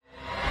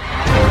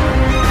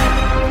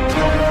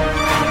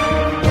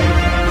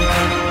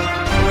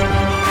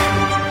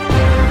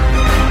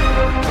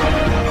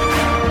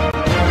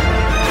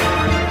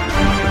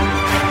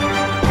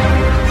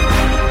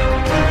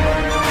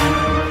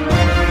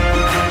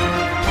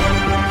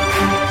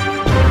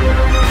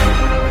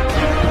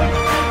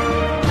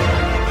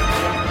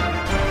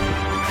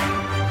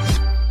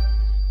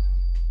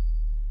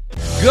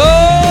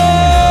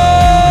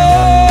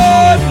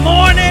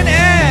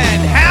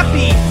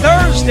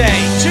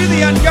to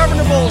the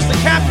Ungovernables, the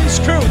Captain's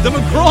Crew, the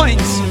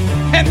McGroins,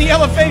 and the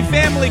LFA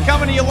family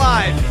coming to you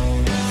live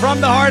from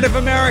the heart of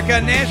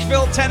America,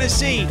 Nashville,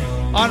 Tennessee,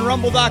 on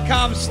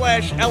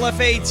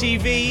rumble.com/LFA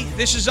TV.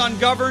 This is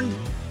Ungoverned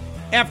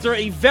after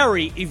a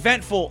very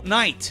eventful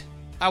night,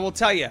 I will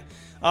tell you.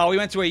 We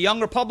went to a Young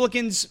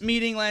Republicans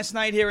meeting last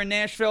night here in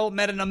Nashville,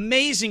 met an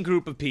amazing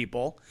group of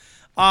people.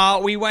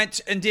 We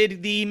went and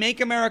did the Make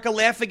America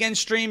Laugh Again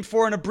stream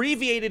for an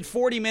abbreviated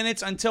 40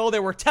 minutes until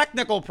there were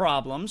technical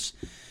problems.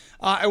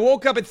 I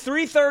woke up at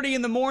 3:30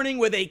 in the morning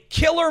with a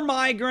killer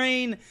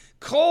migraine,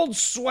 cold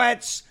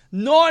sweats,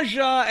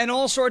 nausea, and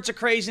all sorts of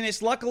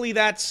craziness. Luckily,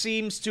 that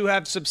seems to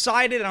have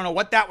subsided. I don't know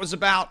what that was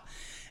about.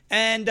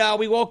 And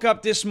we woke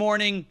up this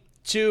morning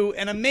to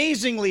an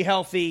amazingly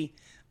healthy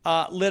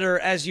litter,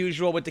 as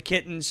usual, with the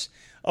kittens.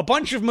 A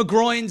bunch of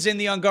McGroins in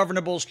the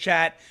Ungovernables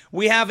chat.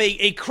 We have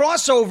a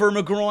crossover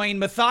McGroin.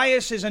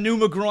 Matthias is a new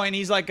McGroin.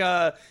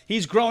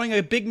 He's growing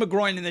a big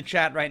McGroin in the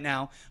chat right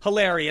now.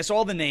 Hilarious.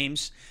 All the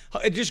names.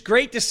 Just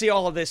great to see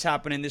all of this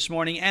happening this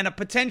morning, and a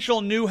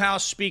potential new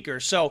House Speaker.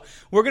 So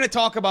we're going to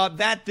talk about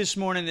that this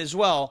morning as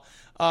well.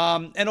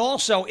 And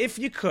also, if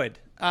you could,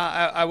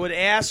 I would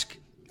ask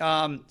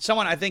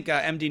someone, I think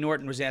MD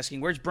Norton was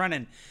asking, where's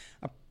Brennan?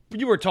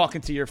 You were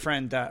talking to your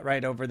friend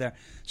right over there.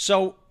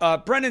 So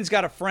Brennan's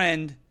got a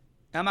friend.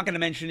 I'm not going to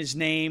mention his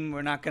name.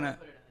 We're not going to.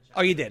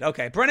 Oh, you did?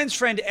 Okay. Brennan's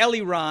friend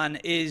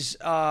Eliran is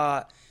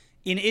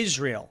in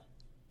Israel.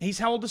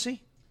 How old is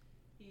he?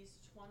 He's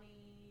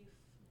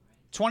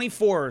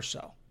 24 or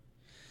so.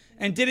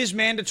 And did his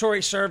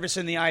mandatory service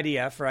in the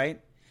IDF,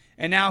 right?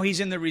 And now he's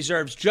in the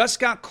reserves. Just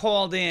got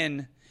called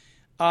in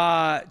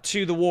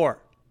to the war.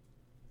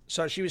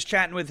 So she was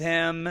chatting with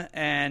him,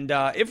 and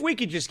if we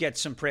could just get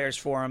some prayers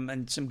for him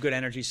and some good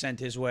energy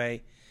sent his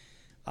way,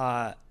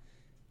 war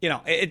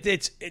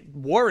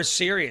is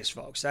serious,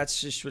 folks. That's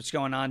just what's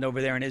going on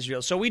over there in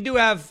Israel. So we do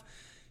have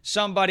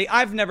somebody.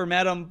 I've never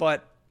met him,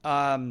 but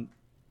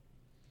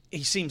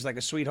he seems like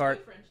a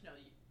sweetheart. Boyfriend?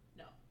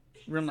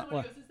 No.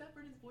 What? Goes, is that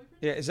Brennan's boyfriend?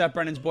 Yeah, is that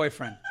Brennan's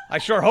boyfriend? I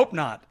sure hope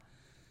not.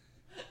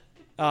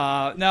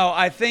 No,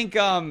 I think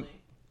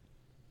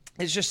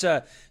it's just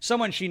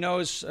someone she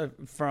knows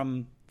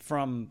from I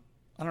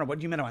don't know,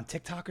 what you met him on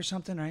TikTok or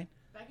something, right?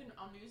 Back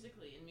on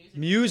Musical.ly.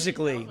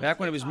 Musical.ly,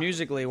 back when it was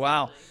Musical.ly.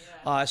 Wow.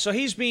 Yeah. So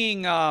he's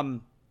being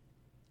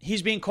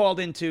called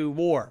into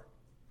war,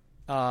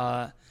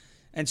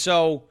 and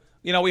so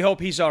we hope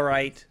he's all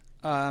right.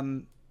 At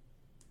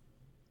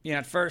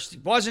first he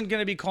wasn't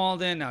going to be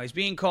called in. Now he's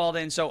being called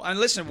in. So and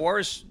listen, war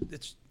is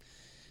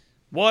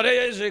what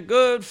is it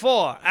good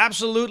for?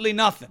 Absolutely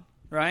nothing,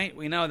 right?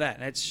 We know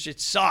that. It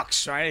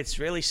sucks, right? It's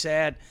really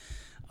sad.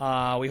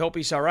 We hope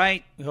he's all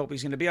right. We hope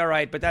he's going to be all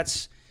right. But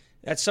that's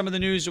some of the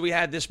news that we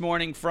had this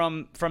morning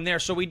from there.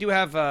 So we do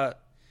have I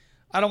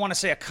don't want to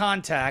say a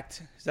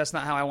contact. That's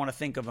not how I want to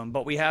think of him.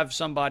 But we have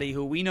somebody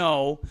who we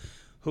know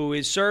who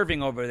is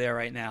serving over there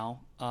right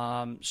now.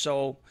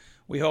 So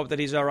we hope that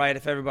he's all right.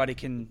 If everybody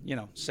can,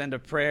 send a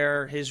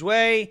prayer his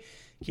way,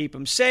 keep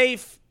him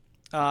safe.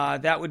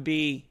 That would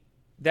be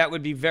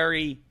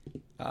very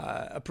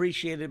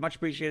appreciated, much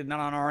appreciated. Not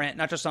on our end,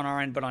 not just on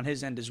our end, but on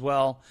his end as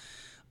well.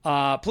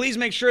 Please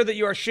make sure that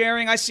you are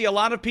sharing. I see a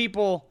lot of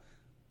people.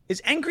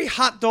 Is Angry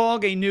Hot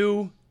Dog a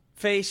new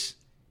face?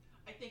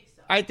 I think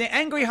so. I think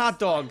Angry Hot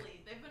Dog.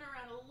 They've been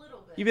around a little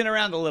bit. You've been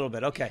around a little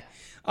bit. Okay.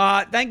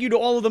 Yeah. Thank you to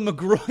all of the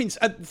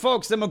McGroins.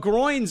 Folks, the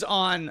McGroins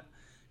on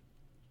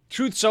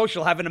Truth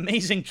Social have an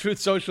amazing Truth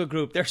Social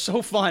group. They're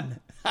so fun.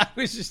 I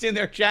was just in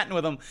there chatting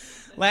with them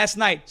last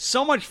night.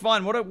 So much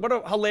fun. What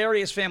a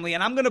hilarious family.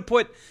 And I'm going to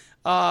put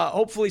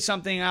hopefully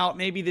something out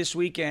maybe this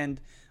weekend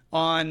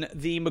on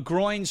the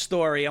McGroin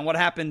story and what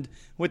happened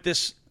with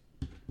this.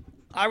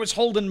 I was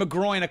holding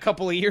McGroin a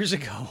couple of years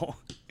ago.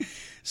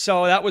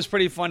 So that was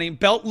pretty funny.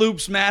 Belt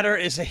Loops Matter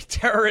is a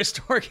terrorist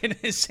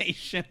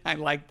organization. I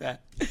like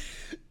that.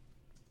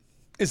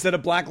 Instead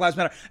of Black Lives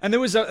Matter. And there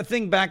was a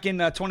thing back in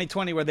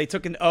 2020 where they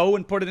took an O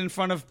and put it in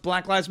front of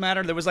Black Lives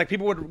Matter. There was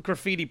people would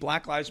graffiti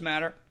Black Lives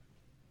Matter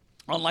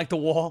on the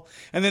wall.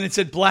 And then it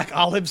said Black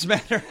Olives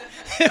Matter.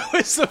 It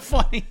was the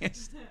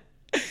funniest.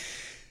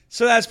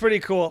 So that's pretty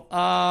cool.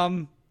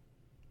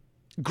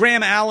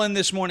 Graham Allen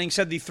this morning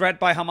said the threat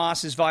by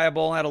Hamas is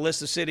viable. Had a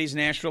list of cities.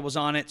 Nashville was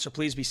on it, so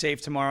please be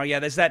safe tomorrow. Yeah,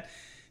 there's that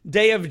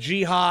day of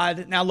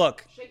jihad. Now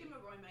look. Shaken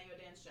McGroin met you at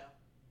dance show.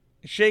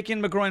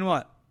 Shaken McGroin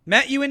what?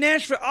 Met you in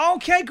Nashville?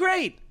 Okay,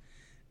 great.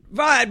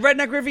 Right,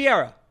 Redneck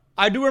Riviera.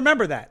 I do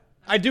remember that.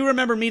 I do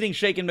remember meeting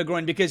Shaken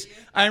McGroin because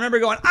I remember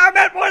going, I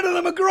met one of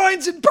the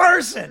McGroins in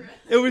person.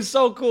 It was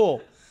so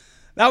cool.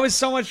 That was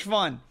so much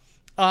fun.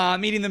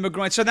 Meeting the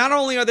McGroins. So not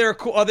only are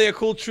they a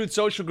cool Truth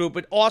Social group,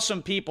 but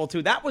awesome people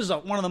too. That was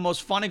one of the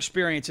most fun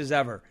experiences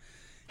ever.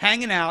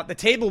 Hanging out. The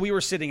table we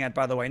were sitting at,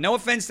 by the way. No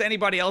offense to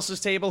anybody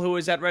else's table who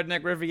was at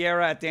Redneck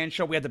Riviera at Dan's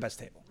show. We had the best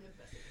table.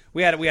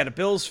 We had a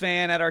Bills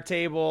fan at our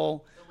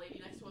table.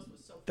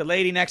 The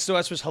lady next to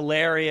us was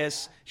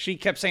hilarious. She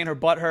kept saying her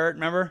butt hurt.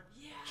 Remember?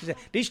 Yeah. She said,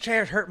 "These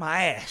chairs hurt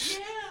my ass."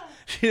 Yeah.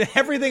 She said,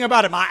 everything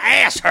about it. My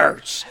ass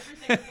hurts.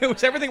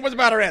 Everything was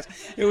about her ass.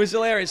 It was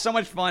hilarious. So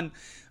much fun.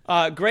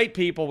 Great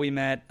people we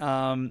met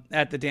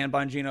at the Dan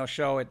Bongino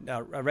show at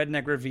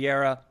Redneck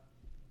Riviera.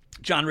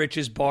 John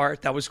Rich's bar.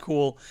 That was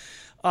cool.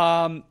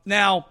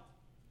 Now,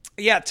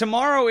 yeah,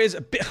 tomorrow is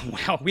a big,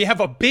 wow, we have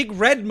a big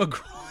red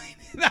McGroin.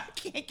 I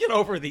can't get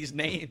over these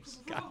names,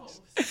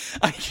 guys.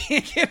 I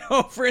can't get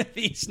over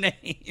these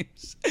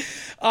names.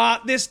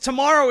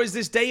 Tomorrow is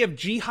this day of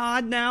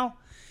jihad now.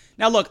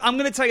 Now, look, I'm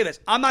going to tell you this.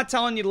 I'm not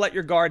telling you to let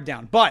your guard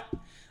down, but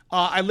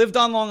I lived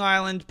on Long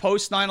Island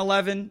post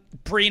 9/11,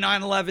 pre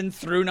 9/11,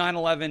 through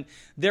 9/11.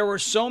 There were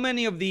so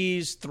many of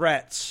these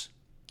threats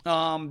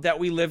that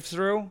we lived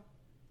through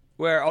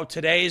where, oh,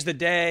 today is the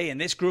day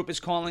and this group is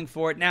calling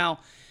for it.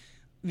 Now,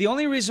 the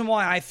only reason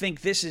why I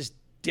think this is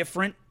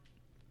different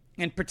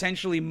and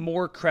potentially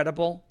more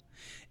credible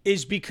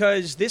is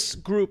because this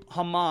group,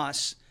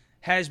 Hamas,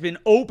 has been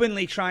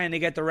openly trying to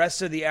get the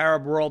rest of the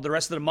Arab world, the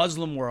rest of the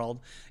Muslim world,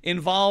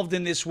 involved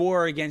in this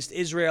war against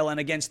Israel and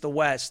against the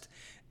West.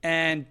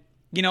 And,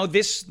 you know,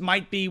 this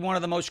might be one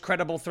of the most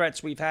credible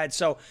threats we've had.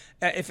 So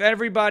if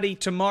everybody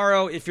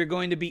tomorrow, if you're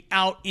going to be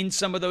out in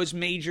some of those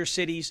major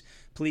cities,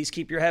 please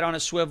keep your head on a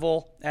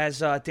swivel. As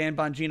Dan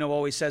Bongino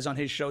always says on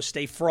his show,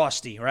 stay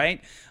frosty,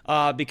 right?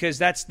 Because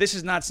this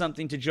is not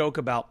something to joke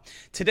about.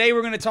 Today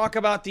we're going to talk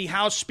about the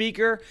House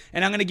Speaker,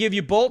 and I'm going to give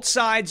you both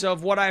sides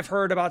of what I've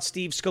heard about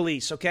Steve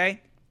Scalise,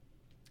 okay?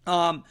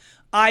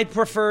 I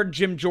preferred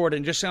Jim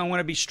Jordan. Just I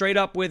want to be straight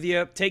up with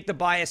you. Take the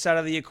bias out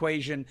of the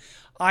equation.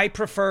 I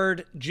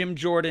preferred Jim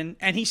Jordan,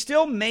 and he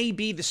still may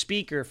be the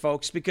speaker,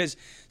 folks, because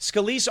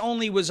Scalise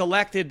only was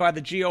elected by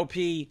the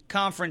GOP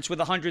conference with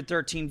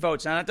 113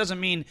 votes. Now, that doesn't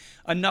mean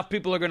enough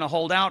people are going to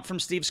hold out from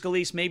Steve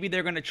Scalise. Maybe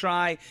they're going to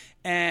try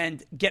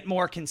and get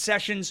more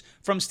concessions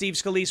from Steve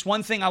Scalise.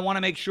 One thing I want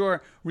to make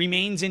sure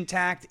remains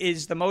intact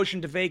is the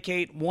motion to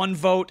vacate, one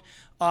vote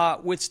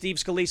with Steve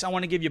Scalise. I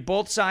want to give you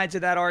both sides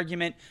of that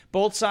argument,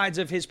 both sides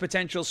of his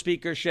potential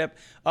speakership.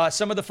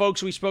 Some of the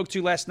folks we spoke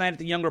to last night at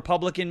the Young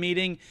Republican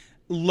meeting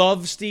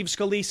love Steve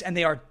Scalise, and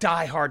they are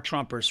diehard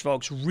Trumpers,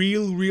 folks.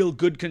 Real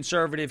good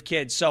conservative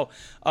kids. So,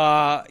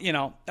 I'm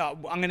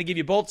going to give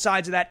you both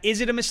sides of that.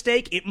 Is it a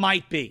mistake? It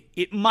might be.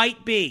 It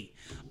might be.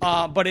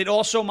 But it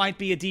also might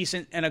be a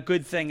decent and a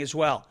good thing as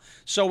well.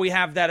 So we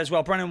have that as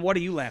well. Brennan, what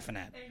are you laughing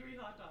at? Angry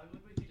hot dog.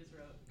 Look what you just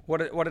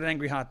wrote. What did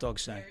Angry Hot Dog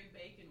say? Carry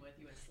bacon with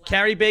you and slap.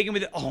 Carry bacon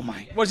with it. Oh,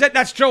 my. What is that?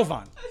 That's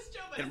Jovan. That's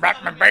Jovan.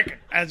 Wrap my bacon.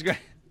 That's great.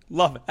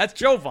 Love it. That's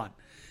Jovan.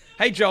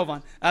 Hey,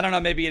 Jovan. I don't know.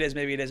 Maybe it is.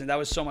 Maybe it isn't. That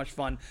was so much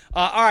fun.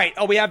 All right.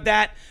 Oh, we have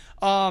that.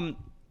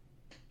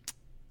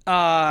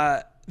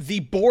 The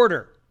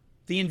border,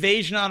 the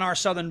invasion on our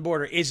southern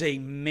border is a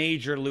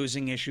major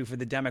losing issue for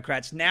the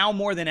Democrats now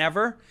more than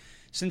ever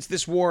since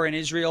this war in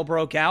Israel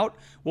broke out.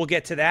 We'll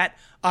get to that.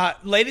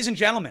 Ladies and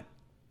gentlemen,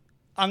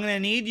 I'm going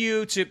to need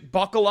you to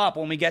buckle up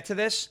when we get to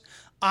this.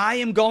 I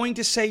am going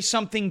to say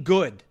something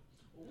good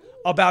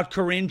about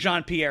Karine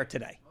Jean-Pierre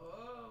today.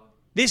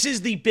 This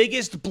is the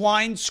biggest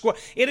blind squirrel.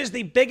 It is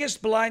the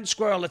biggest blind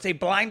squirrel. It's a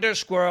blinder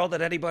squirrel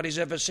that anybody's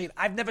ever seen.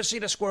 I've never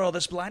seen a squirrel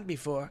this blind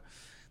before.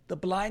 The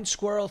blind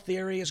squirrel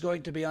theory is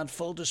going to be on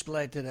full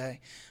display today.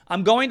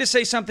 I'm going to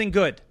say something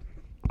good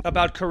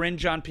about Karine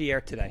Jean-Pierre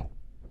today.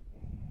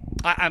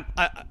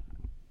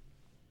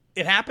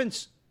 It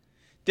happens.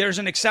 There's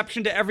an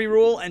exception to every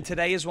rule, and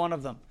today is one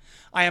of them.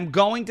 I am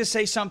going to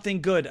say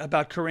something good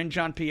about Karine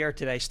Jean-Pierre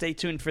today. Stay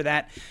tuned for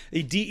that.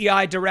 The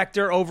DEI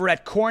director over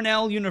at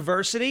Cornell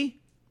University,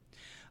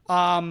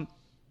 the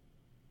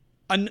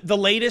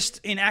latest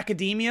in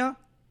academia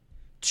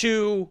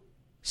to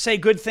say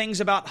good things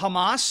about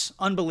Hamas.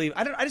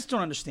 Unbelievable. I just don't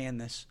understand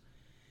this.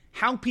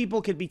 How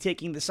people could be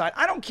taking the side.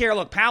 I don't care.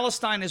 Look,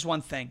 Palestine is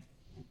one thing.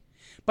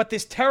 But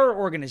this terror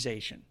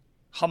organization,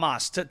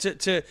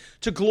 Hamas,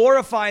 to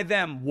glorify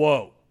them,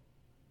 whoa.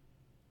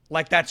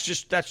 Like that's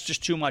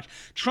just too much.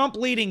 Trump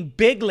leading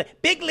big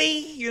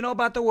league, you know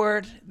about the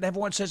word.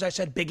 Everyone says I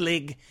said big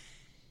league.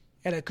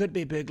 And it could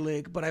be big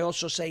league, but I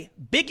also say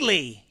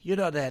bigly. You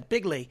know that,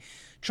 bigly.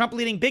 Trump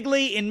leading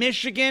bigly in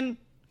Michigan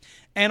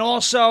and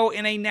also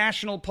in a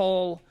national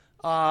poll.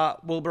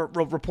 We'll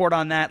report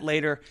on that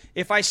later.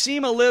 If I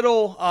seem a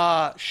little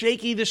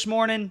shaky this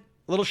morning,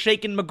 a little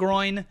shaken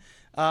McGroin,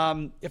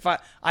 if I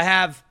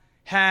have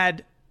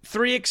had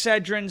 3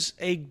 Excedrins,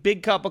 a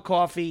big cup of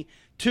coffee,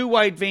 2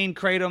 White Vein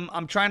Kratom.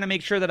 I'm trying to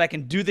make sure that I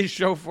can do this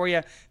show for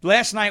you.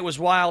 Last night was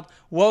wild.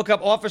 Woke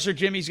up. Officer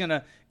Jimmy's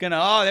gonna.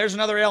 Oh, there's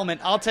another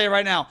ailment. I'll tell you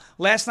right now.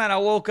 Last night I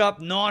woke up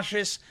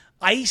nauseous,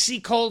 icy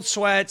cold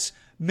sweats,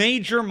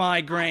 major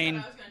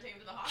migraine.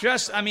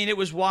 It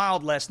was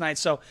wild last night.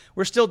 So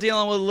we're still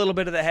dealing with a little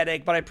bit of the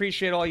headache, but I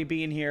appreciate all you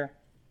being here.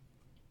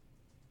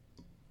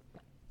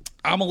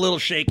 I'm a little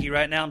shaky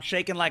right now. I'm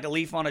shaking like a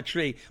leaf on a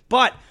tree,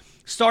 but.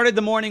 Started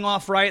the morning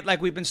off right,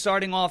 like we've been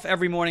starting off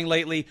every morning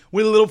lately,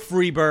 with a little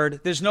free bird.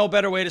 There's no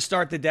better way to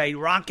start the day.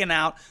 Rocking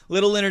out,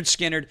 little Leonard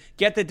Skinner,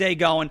 get the day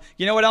going.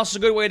 You know what else is a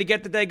good way to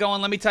get the day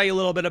going? Let me tell you a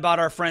little bit about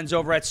our friends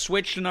over at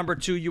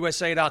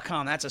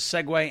switch2number2usa.com. That's a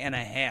segue and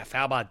a half.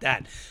 How about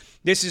that?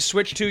 This is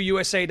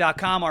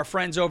switch2usa.com, our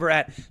friends over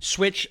at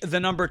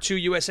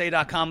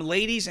switch2usa.com.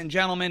 Ladies and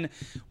gentlemen,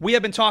 we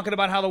have been talking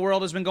about how the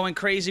world has been going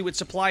crazy with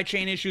supply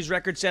chain issues,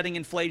 record-setting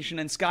inflation,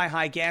 and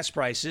sky-high gas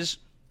prices.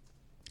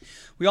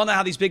 We all know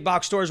how these big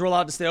box stores were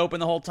allowed to stay open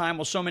the whole time.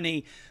 Well, so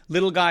many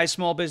little guys,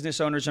 small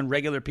business owners, and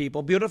regular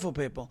people, beautiful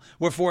people,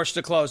 were forced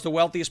to close. The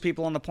wealthiest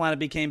people on the planet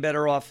became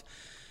better off.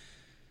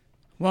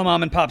 Well,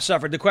 mom and pop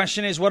suffered. The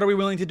question is, what are we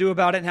willing to do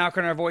about it, and how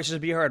can our voices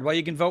be heard? Well,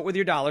 you can vote with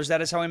your dollars.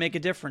 That is how we make a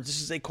difference. This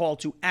is a call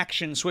to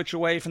action. Switch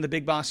away from the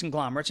big box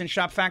conglomerates and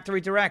shop factory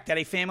direct at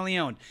a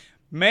family-owned,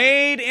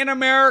 made in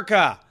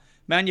America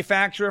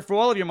manufacturer for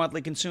all of your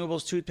monthly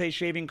consumables: toothpaste,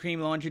 shaving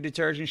cream, laundry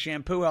detergent,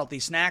 shampoo, healthy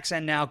snacks,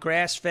 and now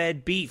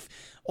grass-fed beef.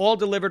 All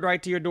delivered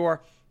right to your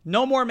door.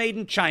 No more made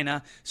in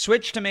China.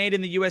 Switch to made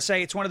in the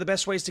USA. It's one of the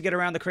best ways to get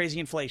around the crazy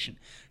inflation.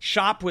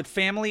 Shop with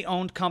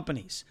family-owned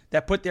companies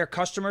that put their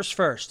customers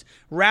first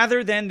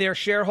rather than their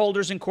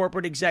shareholders and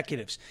corporate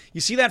executives. You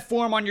see that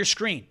form on your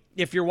screen.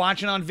 If you're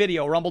watching on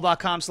video,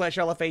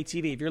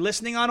 rumble.com/LFATV. If you're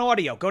listening on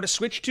audio, go to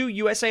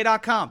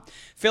switch2usa.com.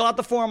 Fill out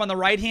the form on the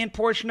right-hand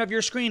portion of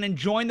your screen and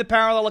join the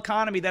parallel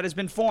economy that has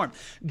been formed.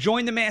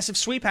 Join the massive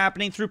sweep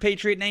happening through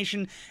Patriot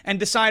Nation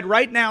and decide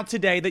right now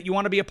today that you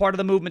want to be a part of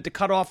the movement to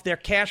cut off their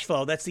cash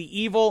flow. That's the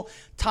evil,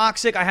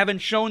 toxic. I haven't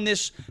shown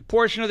this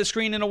portion of the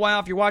screen in a while.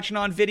 If you're watching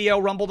on video,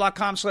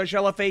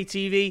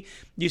 rumble.com/LFATV,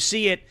 you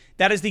see it.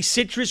 That is the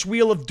citrus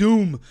wheel of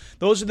doom.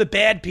 Those are the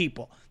bad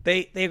people.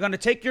 They're going to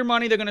take your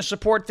money. They're going to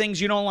support things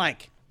you don't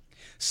like.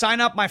 Sign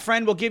up. My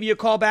friend will give you a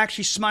call back.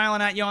 She's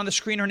smiling at you on the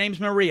screen. Her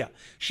name's Maria.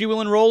 She will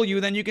enroll you.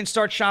 Then you can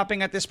start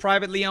shopping at this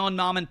privately owned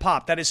mom and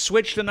pop. That is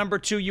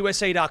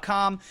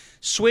switch2usa.com.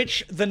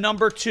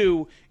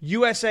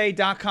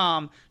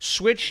 Switch2usa.com.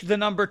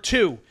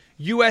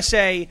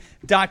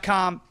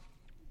 Switch2usa.com.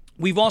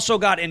 We've also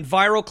got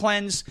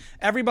EnviroCleanse.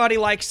 Everybody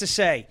likes to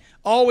say,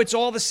 oh, it's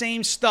all the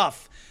same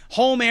stuff.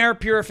 Home air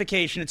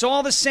purification. It's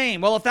all the same.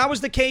 Well, if that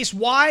was the case,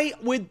 why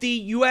would the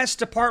U.S.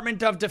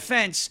 Department of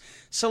Defense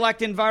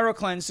select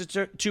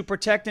EnviroCleanse to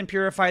protect and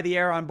purify the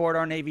air on board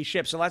our Navy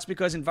ships? So that's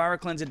because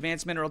EnviroCleanse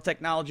advanced mineral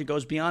technology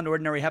goes beyond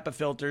ordinary HEPA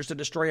filters to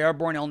destroy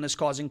airborne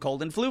illness-causing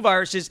cold and flu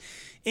viruses,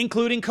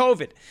 including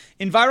COVID.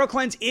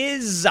 EnviroCleanse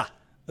is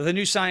the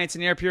new science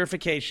in air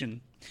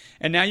purification.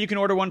 And now you can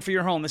order one for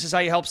your home. This is how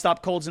you help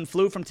stop colds and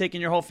flu from taking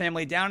your whole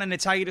family down, and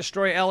it's how you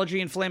destroy allergy,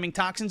 inflaming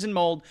toxins, and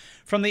mold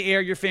from the air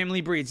your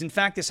family breathes. In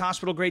fact, this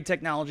hospital-grade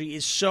technology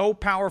is so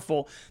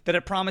powerful that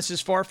it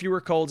promises far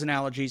fewer colds and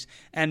allergies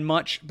and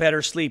much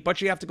better sleep.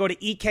 But you have to go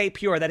to EK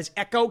Pure. That is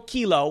Echo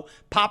Kilo,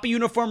 Papa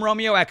Uniform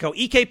Romeo Echo,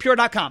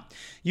 ekpure.com.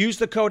 Use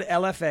the code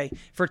LFA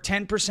for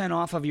 10%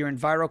 off of your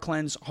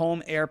EnviroCleanse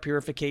home air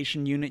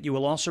purification unit. You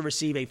will also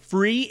receive a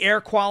free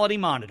air quality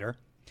monitor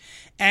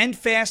and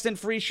fast and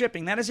free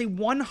shipping. That is a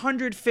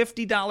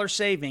 $150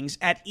 savings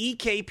at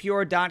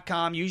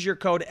ekpure.com. Use your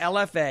code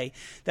LFA.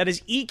 That is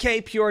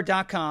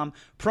ekpure.com,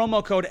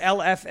 promo code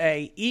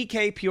LFA,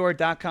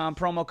 ekpure.com,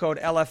 promo code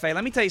LFA.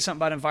 Let me tell you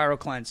something about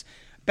EnviroCleanse.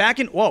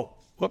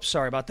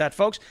 Sorry about that,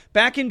 folks.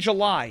 Back in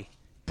July,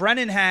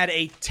 Brennan had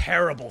a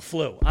terrible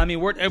flu. I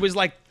mean, it was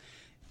like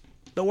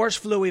the worst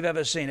flu we've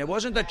ever seen. It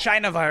wasn't the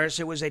China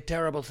virus. It was a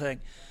terrible thing.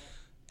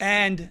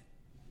 And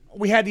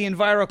we had the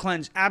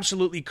EnviroCleanse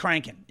absolutely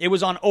cranking. It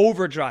was on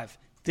overdrive.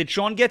 Did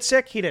Sean get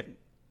sick? He didn't.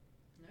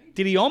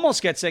 Did he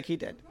almost get sick? He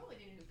did.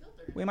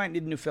 We might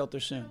need a new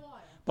filter soon.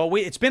 But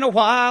it's been a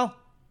while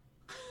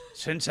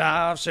since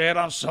I've said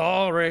I'm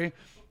sorry.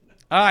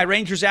 All right,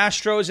 Rangers,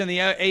 Astros, and the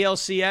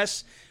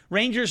ALCS.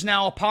 Rangers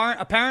now,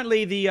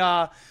 apparently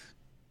the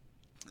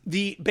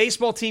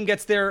baseball team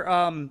gets their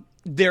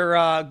good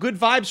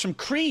vibes from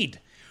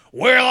Creed.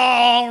 With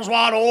arms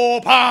wide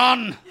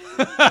open.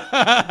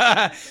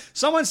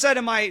 Someone said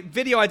in my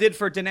video I did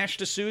for Dinesh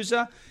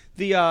D'Souza,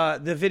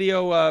 the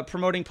video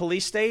promoting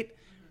Police State,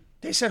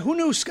 they said, who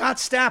knew Scott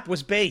Stapp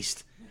was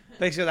based?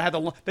 They said I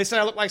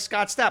look like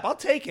Scott Stapp. I'll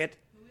take it.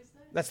 Who is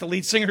that? That's the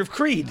lead singer of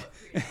Creed.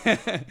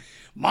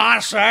 My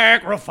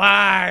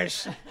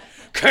sacrifice,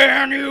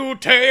 can you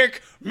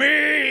take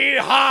me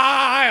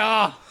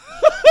higher?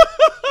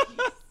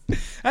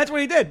 That's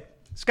what he did.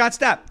 Scott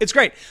Stapp. It's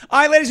great. All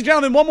right, ladies and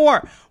gentlemen, one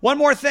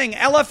more thing.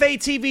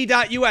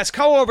 LFATV.us.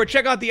 Go over.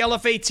 Check out the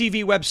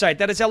LFATV website.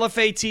 That is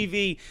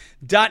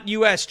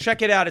LFATV.us.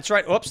 Check it out. It's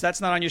right. Oops,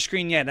 that's not on your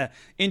screen yet.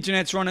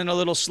 Internet's running a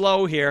little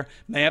slow here.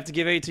 May have to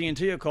give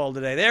AT&T a call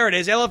today. There it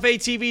is.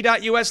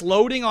 LFATV.us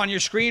loading on your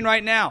screen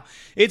right now.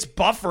 It's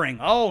buffering.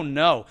 Oh,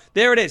 no.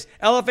 There it is.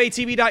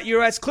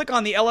 LFATV.us. Click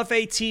on the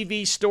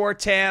LFATV store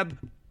tab.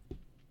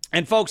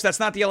 And folks, that's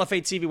not the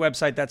LFA TV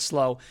website that's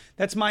slow.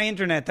 That's my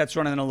internet that's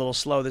running a little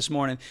slow this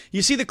morning.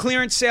 You see the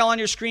clearance sale on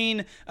your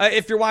screen.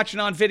 If you're watching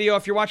on video,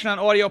 if you're watching on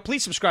audio,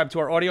 please subscribe to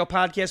our audio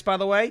podcast, by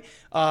the way.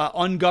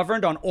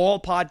 Ungoverned on all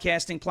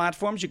podcasting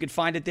platforms. You can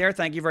find it there.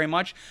 Thank you very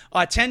much.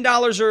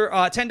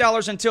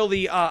 $10 until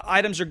the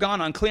items are gone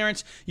on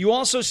clearance. You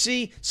also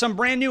see some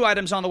brand new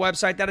items on the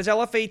website. That is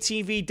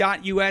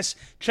LFATV.us.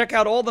 Check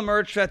out all the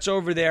merch that's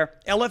over there.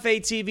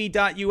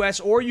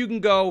 LFATV.us, or you can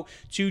go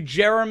to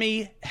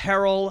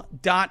JeremyHerrell.com/store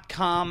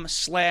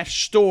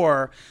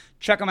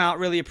Check them out.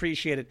 Really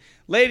appreciate it.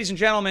 Ladies and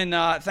gentlemen,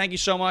 thank you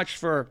so much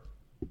for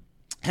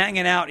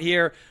hanging out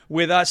here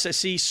with us. I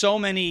see so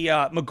many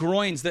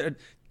McGroins.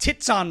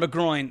 Tits on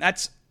McGroin.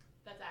 That's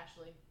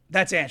Ashley.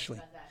 That's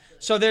Ashley.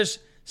 So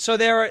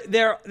there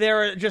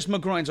are just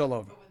McGroins all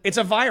over. It's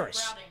a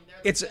virus.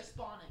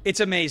 It's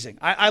amazing.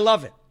 I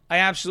love it. I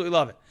absolutely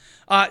love it.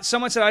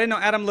 Someone said, I didn't know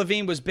Adam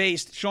Levine was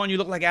based. Sean, you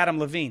look like Adam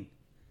Levine.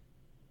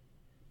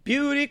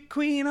 Beauty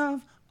queen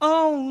of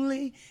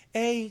only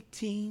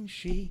 18,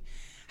 she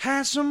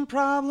has some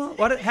problem.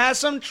 What? Has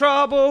some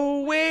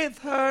trouble with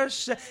her,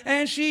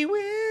 and she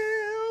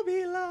will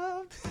be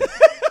loved.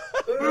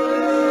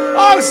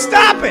 Oh,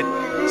 stop it!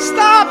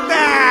 Stop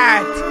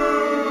that!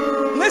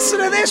 Listen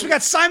to this. We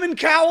got Simon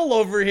Cowell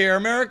over here,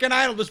 American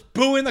Idol, just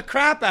booing the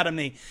crap out of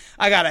me.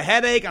 I got a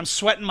headache. I'm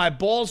sweating my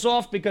balls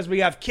off because we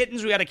have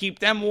kittens. We got to keep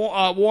them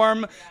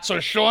warm. So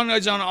Sean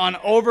is on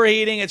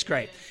overheating. It's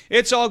great.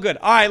 It's all good.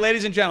 All right,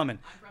 ladies and gentlemen.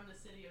 I'm from the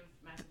city of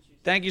Massachusetts.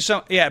 Thank you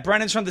so. Yeah,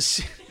 Brennan's from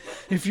the.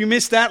 If you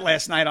missed that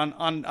last night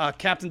on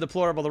Captain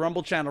Deplorable, the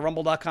Rumble channel,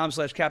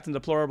 rumble.com/Captain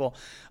Deplorable,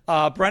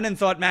 Brennan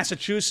thought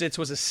Massachusetts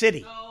was a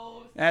city.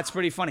 That's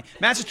pretty funny.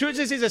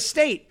 Massachusetts is a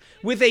state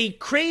with a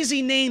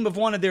crazy name of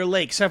one of their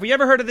lakes. Have we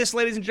ever heard of this,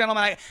 ladies and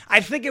gentlemen?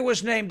 I think it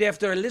was named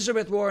after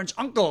Elizabeth Warren's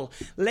uncle,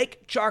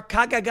 Lake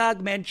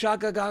Charkagagag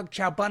Manchagagag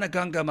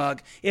Chowbunagungumug.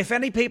 If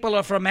any people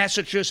are from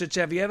Massachusetts,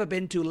 have you ever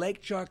been to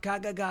Lake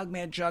Charkagagag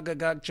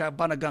Manchagagag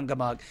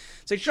Chowbunagungumug?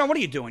 Say, Sean, what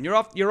are you doing? You're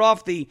off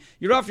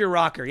your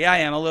rocker. Yeah, I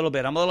am a little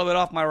bit. I'm a little bit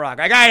off my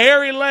rocker. I got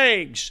hairy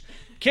legs.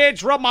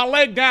 Kids, rub my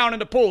leg down in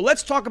the pool.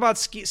 Let's talk about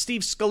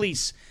Steve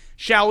Scalise,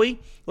 shall we?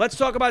 Let's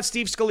talk about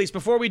Steve Scalise.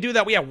 Before we do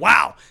that, we have,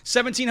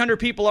 1,700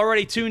 people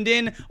already tuned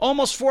in,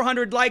 almost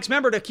 400 likes.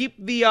 Remember, to keep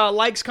the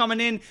likes coming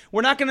in,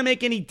 we're not going to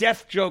make any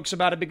death jokes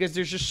about it because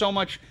there's just so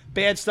much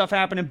bad stuff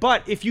happening.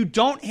 But if you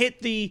don't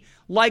hit the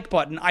like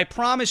button, I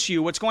promise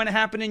you what's going to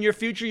happen in your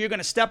future, you're going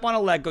to step on a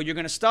Lego, you're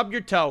going to stub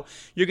your toe,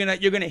 you're going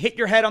to hit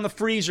your head on the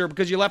freezer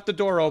because you left the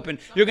door open,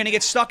 you're going to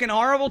get stuck in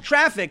horrible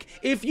traffic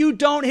if you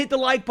don't hit the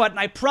like button.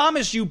 I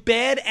promise you,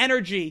 bad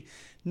energy,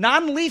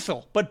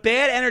 non-lethal, but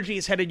bad energy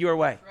is headed your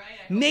way.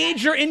 Right,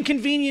 major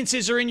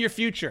inconveniences are in your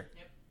future.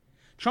 Yep.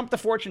 Trump the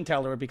fortune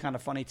teller would be kind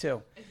of funny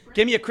too.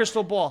 Give me a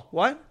crystal ball.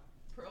 What?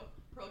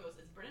 Progos,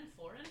 is Brennan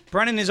foreign?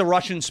 Brennan is a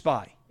Russian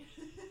spy.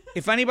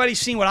 If anybody's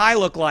seen what I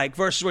look like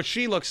versus what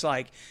she looks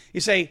like,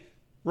 you say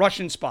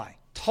Russian spy.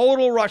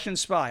 Total Russian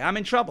spy. I'm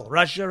in trouble.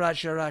 Russia,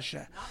 Russia,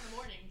 Russia. Not in the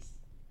mornings.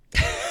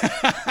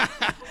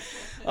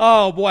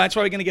 Oh, boy, that's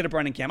why we're going to get a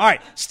Brennan cam. All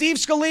right, Steve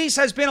Scalise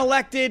has been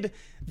elected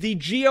the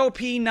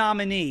GOP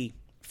nominee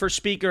for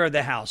Speaker of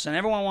the House. And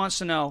everyone wants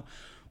to know,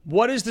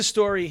 what is the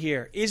story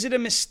here? Is it a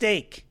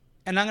mistake?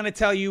 And I'm going to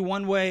tell you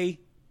one way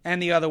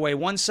and the other way,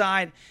 one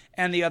side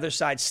and the other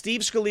side.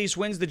 Steve Scalise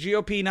wins the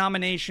GOP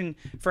nomination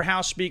for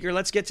House Speaker.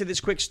 Let's get to this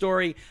quick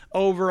story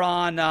over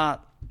on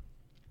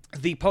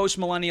the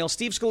post-millennial.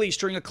 Steve Scalise,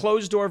 during a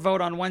closed-door vote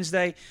on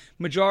Wednesday,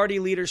 Majority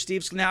Leader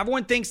Steve Scalise. Now,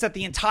 everyone thinks that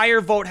the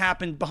entire vote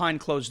happened behind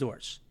closed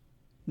doors.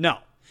 No.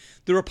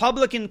 The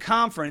Republican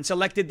conference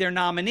elected their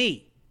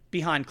nominee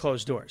behind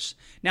closed doors.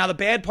 Now, the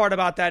bad part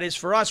about that is,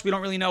 for us, we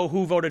don't really know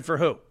who voted for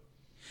who.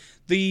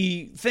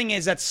 The thing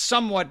is, that's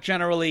somewhat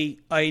generally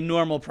a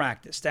normal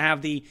practice, to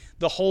have the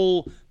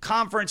whole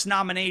conference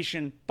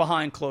nomination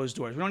behind closed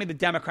doors. We don't need the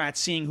Democrats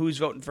seeing who's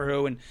voting for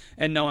who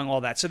and knowing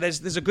all that. So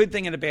there's a good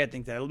thing and a bad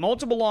thing to that.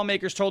 Multiple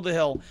lawmakers told The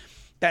Hill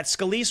that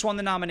Scalise won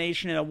the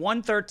nomination in a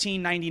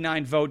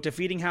 113-99 vote,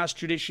 defeating House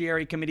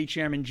Judiciary Committee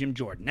Chairman Jim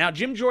Jordan. Now,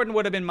 Jim Jordan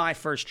would have been my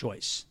first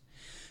choice.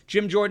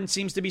 Jim Jordan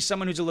seems to be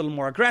someone who's a little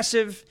more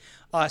aggressive,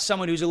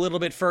 someone who's a little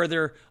bit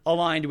further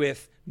aligned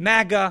with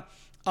MAGA.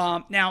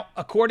 Now,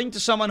 according to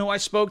someone who I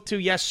spoke to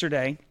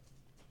yesterday,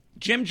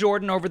 Jim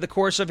Jordan, over the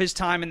course of his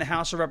time in the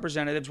House of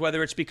Representatives,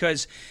 whether it's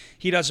because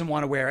he doesn't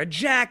want to wear a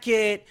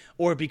jacket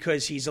or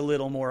because he's a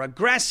little more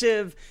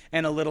aggressive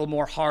and a little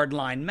more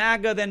hardline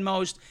MAGA than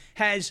most,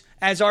 has,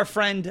 as our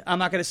friend, I'm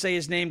not going to say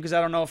his name because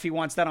I don't know if he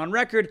wants that on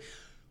record,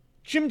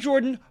 Jim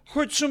Jordan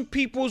hurt some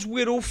people's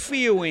little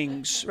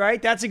feelings,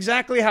 right? That's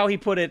exactly how he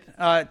put it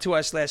to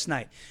us last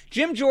night.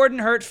 Jim Jordan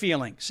hurt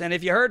feelings. And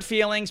if you hurt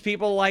feelings,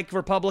 people like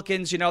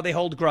Republicans, they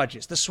hold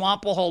grudges. The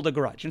swamp will hold a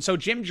grudge. And so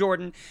Jim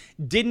Jordan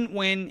didn't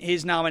win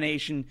his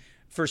nomination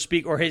for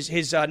Speaker, or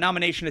his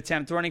nomination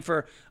attempt, running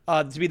for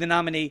to be the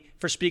nominee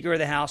for Speaker of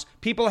the House.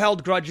 People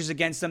held grudges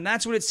against him.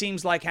 That's what it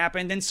seems like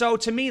happened. And so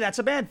to me, that's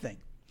a bad thing.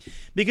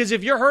 Because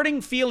if you're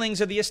hurting feelings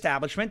of the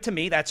establishment, to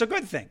me, that's a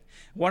good thing.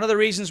 One of the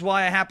reasons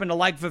why I happen to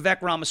like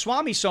Vivek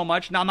Ramaswamy so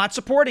much, now I'm not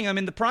supporting him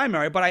in the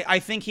primary, but I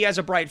think he has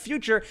a bright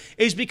future,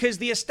 is because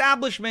the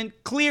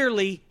establishment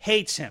clearly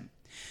hates him.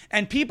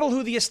 And people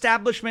who the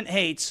establishment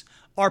hates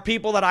are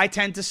people that I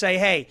tend to say,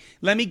 hey,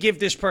 let me give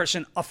this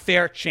person a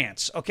fair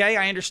chance, okay?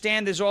 I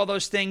understand there's all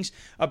those things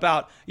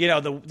about, the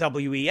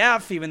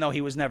WEF, even though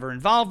he was never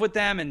involved with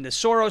them, and the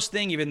Soros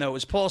thing, even though it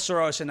was Paul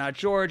Soros and not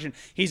George, and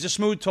he's a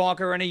smooth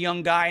talker and a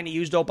young guy, and he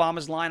used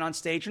Obama's line on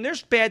stage, and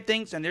there's bad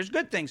things and there's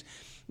good things.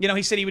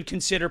 He said he would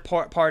consider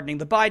pardoning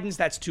the Bidens.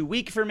 That's too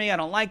weak for me. I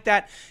don't like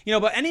that.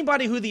 But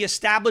anybody who the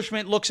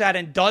establishment looks at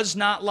and does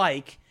not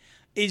like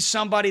is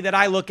somebody that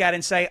I look at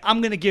and say, I'm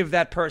going to give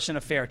that person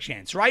a fair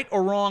chance. Right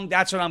or wrong,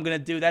 that's what I'm going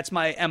to do. That's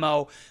my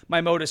MO,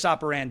 my modus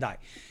operandi.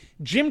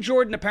 Jim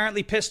Jordan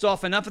apparently pissed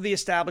off enough of the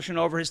establishment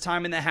over his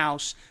time in the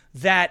House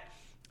that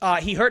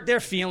he hurt their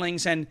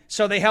feelings, and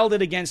so they held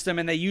it against him,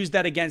 and they used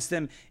that against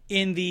him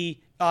in the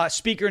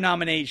speaker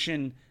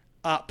nomination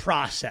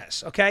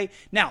process, okay?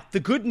 Now, the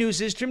good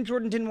news is Jim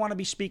Jordan didn't want to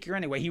be speaker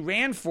anyway. He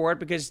ran for it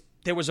because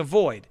there was a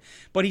void,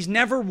 but he's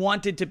never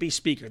wanted to be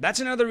speaker. That's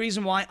another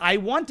reason why I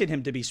wanted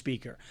him to be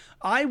speaker.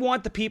 I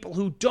want the people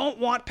who don't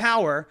want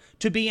power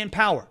to be in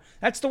power.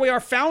 That's the way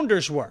our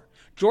founders were.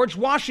 George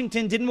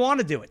Washington didn't want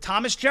to do it.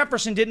 Thomas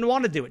Jefferson didn't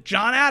want to do it.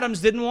 John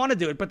Adams didn't want to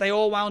do it, but they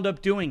all wound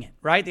up doing it,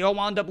 right? They all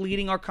wound up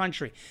leading our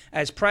country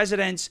as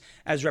presidents,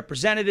 as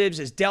representatives,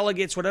 as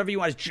delegates, whatever you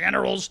want, as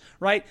generals,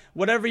 right?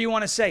 Whatever you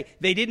want to say.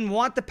 They didn't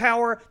want the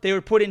power. They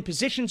were put in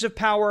positions of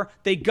power.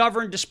 They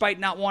governed despite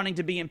not wanting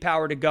to be in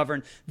power to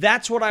govern.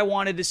 That's what I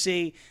wanted to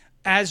see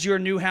as your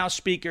new House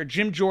Speaker,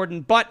 Jim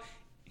Jordan, but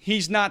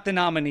he's not the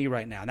nominee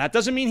right now. That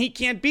doesn't mean he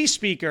can't be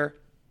Speaker,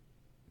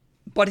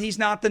 but he's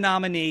not the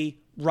nominee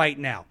right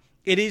now.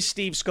 It is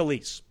Steve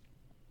Scalise.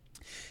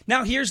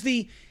 Now, here's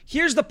the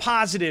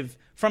positive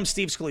from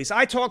Steve Scalise.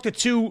 I talked to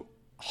two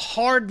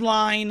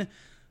hardline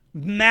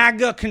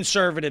MAGA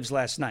conservatives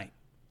last night,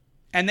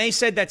 and they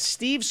said that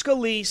Steve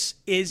Scalise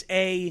is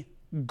a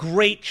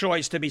great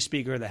choice to be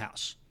Speaker of the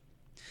House.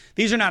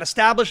 These are not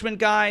establishment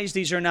guys.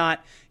 These are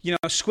not,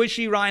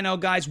 squishy rhino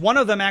guys. One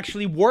of them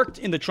actually worked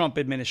in the Trump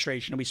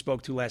administration that we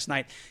spoke to last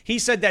night. He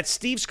said that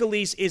Steve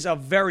Scalise is a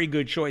very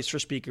good choice for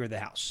Speaker of the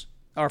House.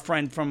 Our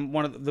friend from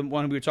the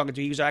one we were talking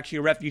to, he was actually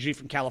a refugee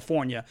from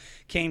California,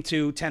 came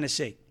to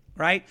Tennessee,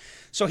 right?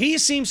 So he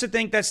seems to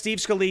think that Steve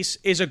Scalise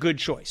is a good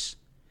choice.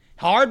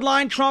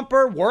 Hardline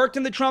Trumper, worked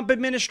in the Trump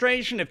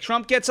administration. If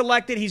Trump gets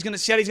elected, he's going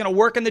to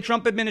work in the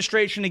Trump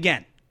administration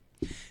again.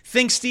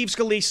 Thinks Steve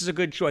Scalise is a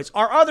good choice.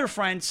 Our other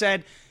friend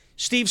said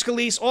Steve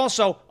Scalise,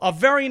 also a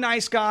very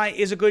nice guy,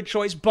 is a good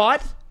choice,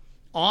 but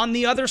on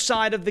the other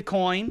side of the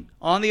coin,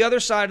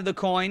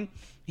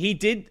 he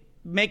did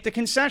make the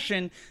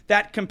concession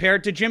that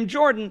compared to Jim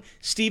Jordan,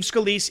 Steve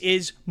Scalise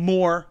is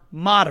more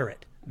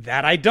moderate.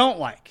 That I don't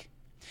like.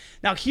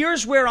 Now,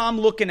 here's where I'm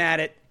looking at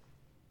it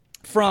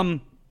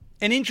from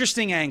an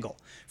interesting angle.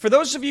 For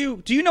those of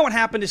you, do you know what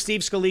happened to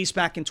Steve Scalise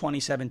back in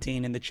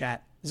 2017 in the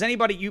chat? Does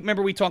anybody, you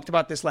remember we talked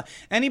about this?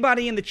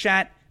 Anybody in the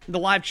chat, the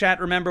live chat,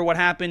 remember what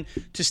happened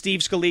to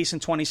Steve Scalise in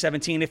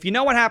 2017? If you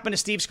know what happened to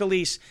Steve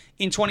Scalise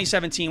in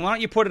 2017, why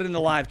don't you put it in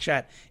the live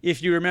chat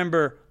if you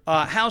remember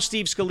how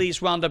Steve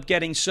Scalise wound up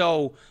getting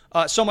so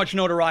much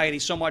notoriety,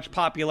 so much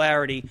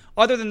popularity,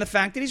 other than the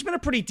fact that he's been a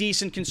pretty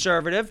decent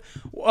conservative.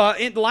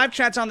 The live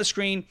chat's on the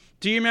screen.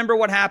 Do you remember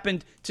what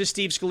happened to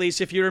Steve Scalise?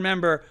 If you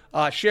remember,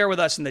 share with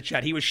us in the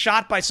chat. He was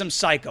shot by some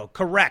psycho.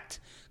 Correct.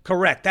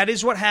 That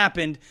is what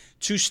happened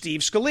to Steve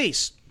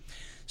Scalise.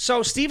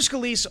 So Steve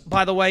Scalise,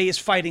 by the way, is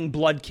fighting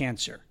blood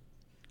cancer.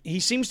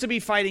 He seems to be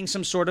fighting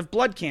some sort of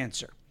blood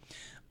cancer.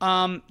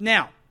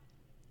 Now,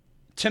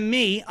 to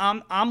me,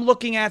 I'm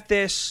looking at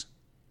this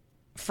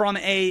from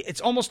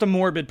it's almost a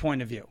morbid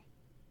point of view.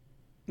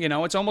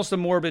 It's almost a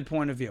morbid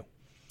point of view.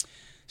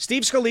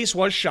 Steve Scalise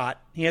was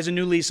shot. He has a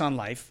new lease on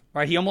life,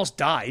 right? He almost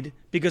died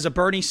because a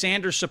Bernie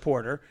Sanders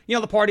supporter,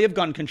 the party of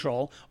gun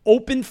control,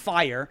 opened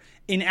fire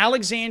in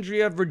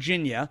Alexandria,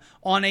 Virginia,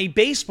 on a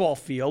baseball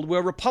field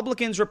where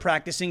Republicans were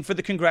practicing for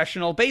the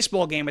congressional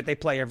baseball game that they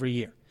play every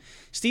year.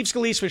 Steve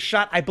Scalise was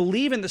shot, I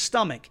believe, in the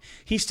stomach.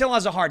 He still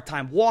has a hard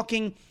time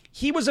walking.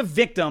 He was a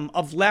victim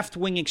of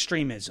left-wing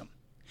extremism.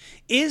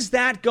 Is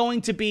that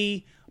going to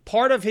be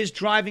part of his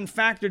driving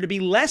factor to be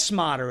less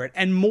moderate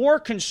and more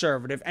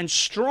conservative and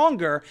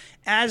stronger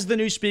as the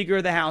new Speaker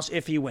of the House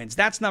if he wins?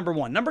 That's number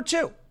one. Number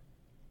two,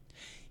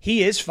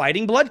 he is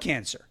fighting blood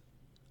cancer.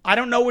 I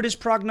don't know what his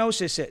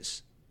prognosis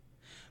is,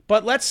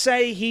 but let's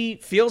say he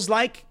feels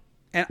like,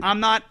 and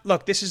I'm not,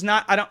 look, this is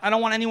not, I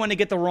don't want anyone to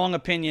get the wrong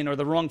opinion or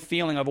the wrong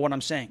feeling of what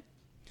I'm saying.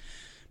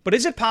 But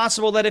is it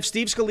possible that if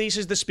Steve Scalise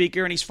is the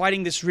Speaker and he's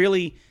fighting this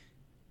really,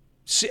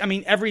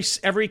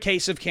 every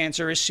case of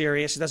cancer is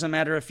serious. It doesn't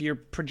matter if you're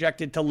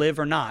projected to live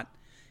or not.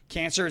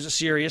 Cancer is a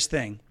serious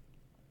thing.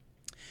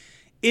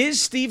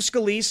 Is Steve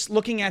Scalise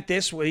looking at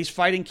this where he's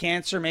fighting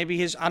cancer?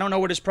 Maybe I don't know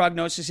what his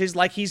prognosis is,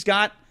 like he's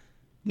got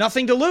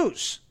nothing to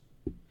lose.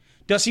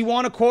 Does he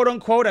want to, quote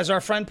unquote, as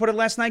our friend put it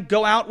last night,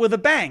 go out with a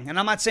bang? And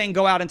I'm not saying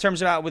go out in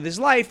terms of out with his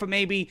life, but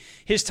maybe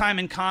his time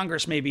in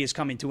Congress maybe is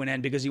coming to an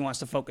end because he wants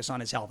to focus on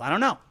his health. I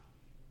don't know.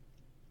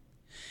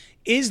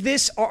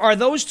 Are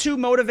those two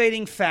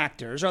motivating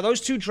factors, are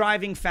those two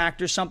driving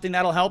factors something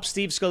that'll help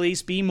Steve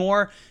Scalise be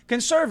more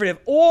conservative?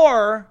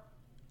 Or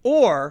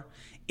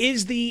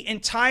Is the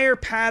entire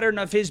pattern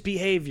of his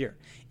behavior,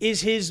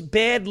 is his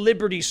bad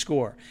liberty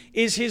score,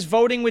 is his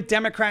voting with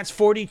Democrats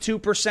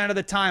 42% of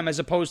the time as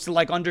opposed to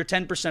like under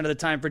 10% of the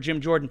time for Jim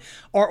Jordan,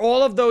 are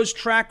all of those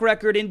track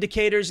record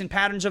indicators and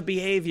patterns of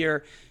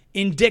behavior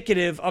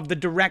indicative of the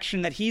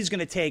direction that he's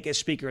going to take as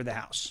Speaker of the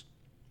House?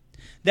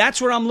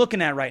 That's what I'm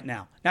looking at right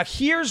now. Now,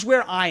 here's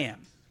where I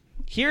am.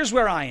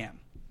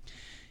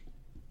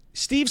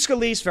 Steve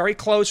Scalise, very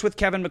close with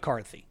Kevin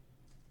McCarthy.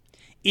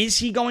 Is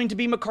he going to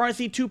be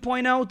McCarthy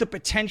 2.0? The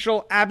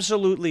potential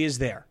absolutely is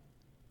there.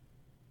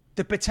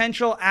 The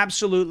potential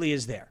absolutely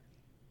is there.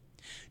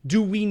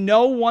 Do we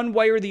know one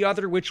way or the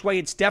other which way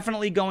it's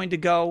definitely going to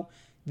go?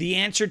 The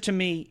answer to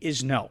me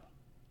is no.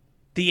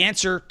 The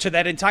answer to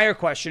that entire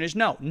question is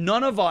no.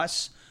 None of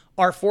us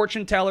are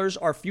fortune tellers,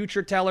 are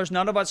future tellers.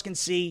 None of us can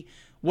see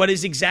what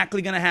is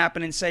exactly going to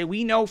happen and say,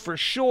 we know for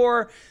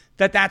sure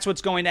that that's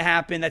what's going to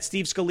happen, that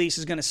Steve Scalise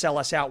is going to sell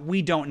us out.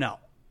 We don't know.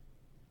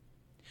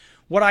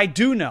 What I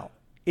do know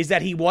is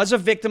that he was a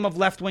victim of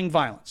left-wing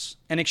violence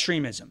and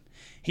extremism.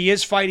 He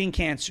is fighting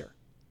cancer.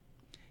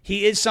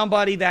 He is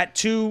somebody that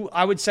two,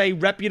 I would say,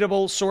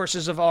 reputable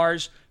sources of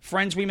ours,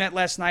 friends we met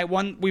last night,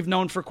 one we've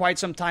known for quite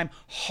some time,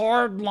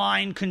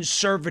 hardline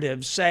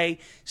conservatives say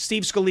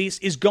Steve Scalise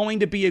is going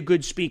to be a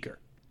good speaker.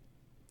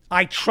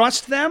 I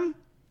trust them,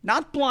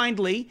 not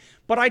blindly,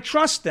 but I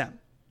trust them.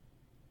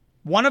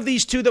 One of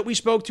these two that we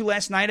spoke to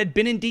last night had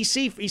been in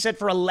D.C., he said,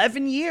 for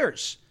 11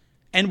 years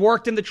and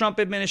worked in the Trump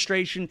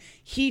administration.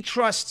 He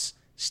trusts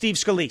Steve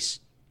Scalise.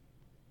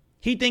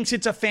 He thinks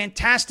it's a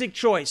fantastic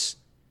choice,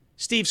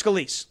 Steve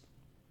Scalise.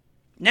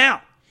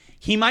 Now,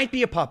 he might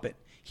be a puppet.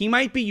 He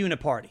might be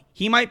uniparty.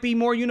 He might be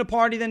more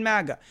uniparty than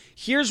MAGA.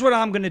 Here's what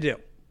I'm going to do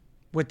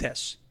with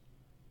this.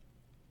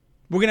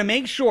 We're going to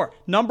make sure,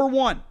 number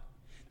one,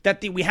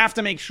 that we have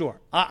to make sure.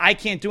 I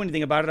can't do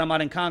anything about it. I'm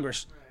not in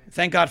Congress.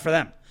 Thank God for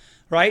them,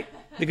 right?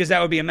 Because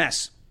that would be a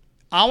mess.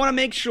 I want to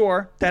make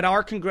sure that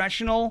our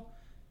congressional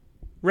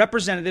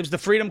representatives, the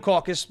Freedom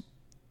Caucus,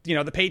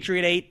 the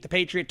Patriot 8, the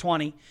Patriot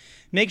 20,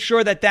 make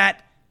sure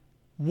that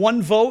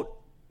one vote,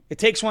 it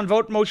takes one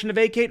vote, motion to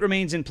vacate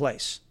remains in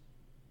place.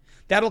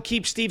 That'll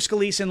keep Steve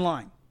Scalise in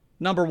line,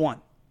 number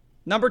one.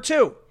 Number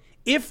two,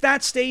 if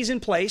that stays in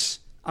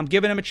place, I'm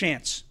giving him a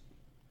chance.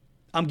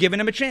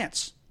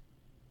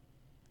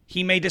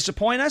 He may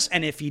disappoint us,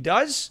 and if he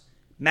does,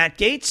 Matt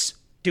Gaetz,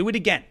 do it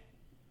again.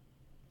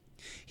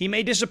 He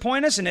may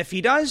disappoint us, and if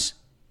he does,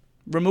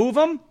 remove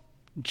him.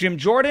 Jim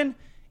Jordan,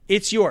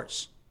 it's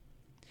yours.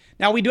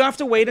 Now, we do have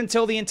to wait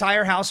until the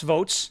entire House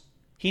votes.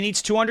 He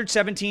needs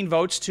 217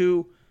 votes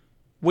to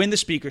win the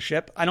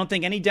speakership. I don't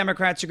think any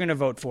Democrats are going to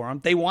vote for him.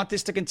 They want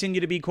this to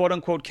continue to be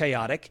quote-unquote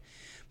chaotic.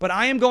 But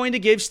I am going to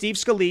give Steve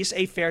Scalise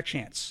a fair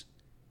chance.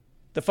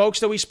 The folks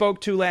that we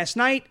spoke to last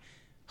night,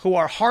 who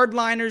are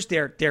hardliners,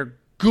 they're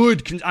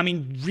good,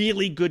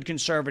 really good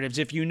conservatives.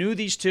 If you knew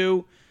these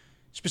two,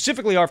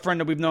 specifically our friend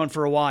that we've known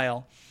for a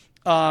while,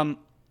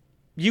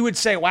 you would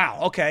say, wow,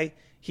 okay,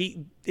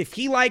 if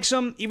he likes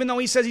him, even though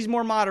he says he's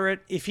more moderate,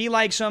 if he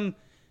likes him,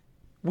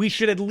 we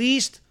should at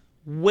least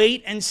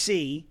wait and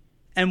see.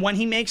 And when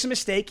he makes a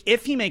mistake,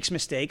 if he makes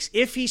mistakes,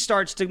 if he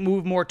starts to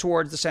move more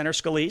towards the center,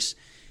 Scalise,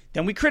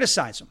 then we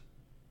criticize him.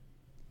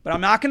 But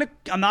I'm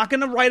not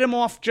gonna write him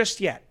off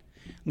just yet.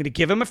 I'm gonna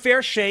give him a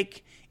fair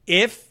shake.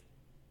 If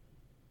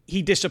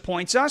he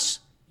disappoints us,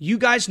 you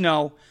guys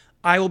know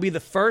I will be the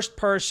first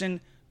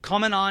person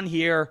coming on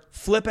here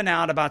flipping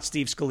out about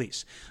Steve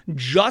Scalise.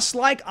 Just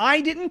like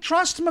I didn't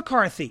trust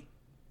McCarthy.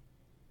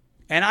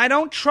 And I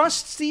don't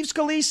trust Steve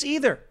Scalise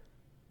either.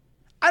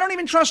 I don't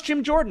even trust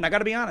Jim Jordan, I got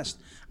to be honest.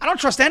 I don't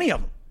trust any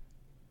of them.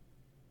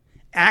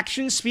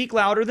 Actions speak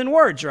louder than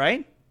words,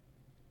 right?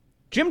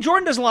 Jim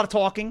Jordan does a lot of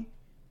talking,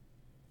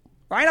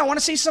 right? I want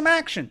to see some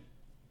action.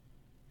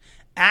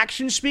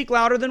 Actions speak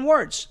louder than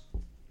words.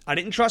 I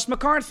didn't trust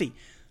McCarthy.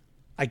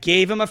 I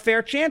gave him a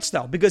fair chance,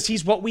 though, because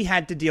he's what we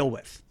had to deal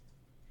with.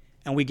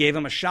 And we gave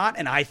him a shot,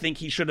 and I think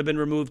he should have been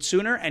removed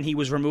sooner, and he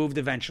was removed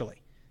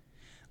eventually.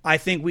 I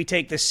think we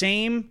have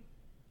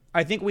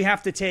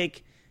to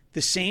take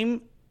the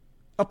same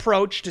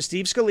approach to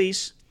Steve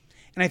Scalise,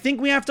 and I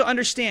think we have to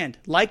understand,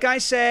 like I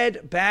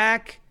said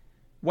back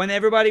when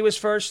everybody was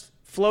first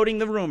floating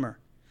the rumor,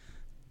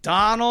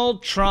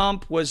 Donald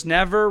Trump was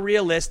never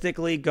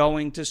realistically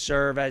going to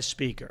serve as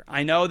Speaker.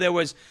 I know there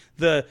was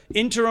the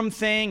interim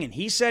thing, and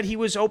he said he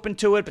was open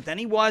to it, but then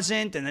he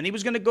wasn't, and then he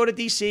was going to go to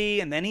D.C.,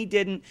 and then he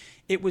didn't.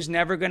 It was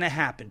never going to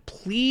happen.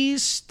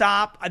 Please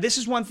stop. This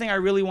is one thing I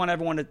really want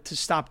everyone to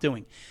stop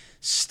doing.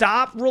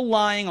 Stop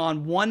relying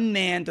on one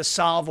man to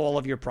solve all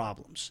of your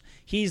problems.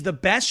 He's the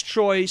best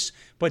choice,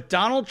 but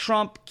Donald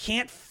Trump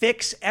can't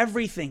fix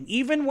everything.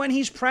 Even when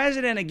he's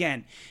president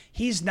again,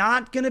 he's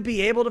not going to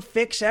be able to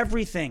fix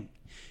everything.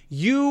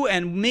 You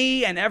and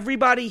me and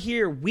everybody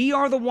here, we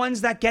are the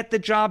ones that get the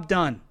job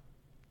done.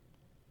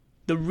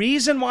 The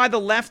reason why the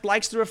left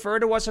likes to refer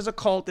to us as a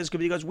cult is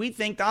because we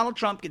think Donald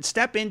Trump can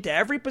step into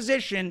every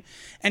position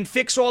and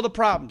fix all the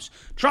problems.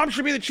 Trump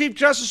should be the Chief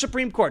Justice of the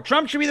Supreme Court.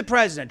 Trump should be the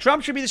president.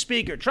 Trump should be the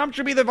speaker. Trump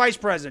should be the vice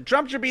president.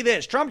 Trump should be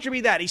this. Trump should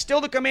be that. He's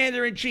still the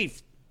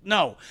commander-in-chief.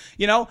 No.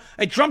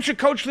 And Trump should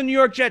coach the New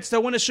York Jets.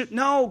 They'll win a Super.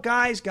 No,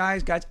 guys.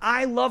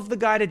 I love the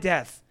guy to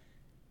death.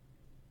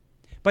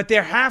 But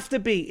there have to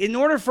be, in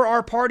order for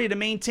our party to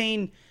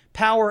maintain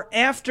power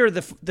after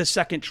the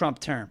second Trump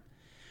term,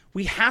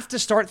 we have to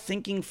start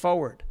thinking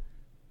forward.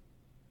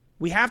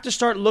 We have to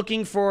start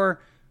looking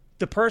for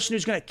the person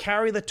who's going to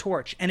carry the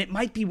torch. And it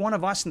might be one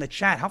of us in the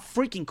chat. How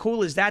freaking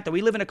cool is that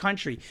we live in a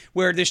country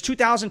where there's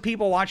 2,000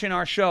 people watching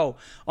our show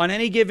on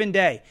any given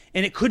day,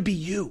 and it could be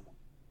you.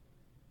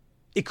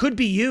 It could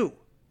be you.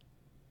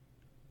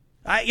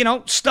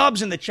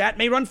 Stubbs in the chat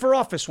may run for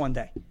office one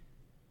day.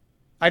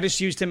 I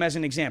just used him as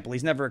an example.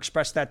 He's never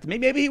expressed that to me.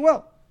 Maybe he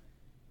will.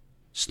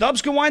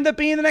 Stubbs could wind up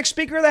being the next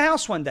Speaker of the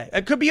House one day.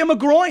 It could be a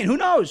McGroin. Who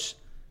knows?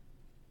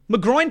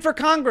 McGroin for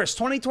Congress,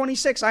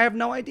 2026. I have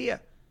no idea.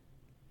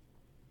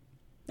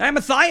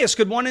 Matthias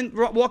could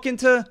walk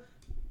into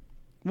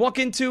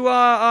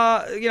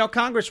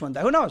Congress one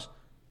day. Who knows?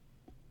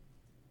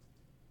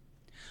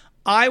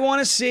 I want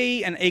to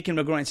see, and Aiken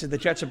McGroin said the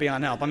Jets are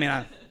beyond help.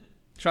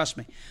 Trust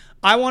me.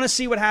 I want to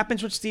see what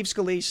happens with Steve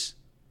Scalise.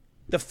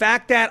 The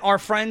fact that our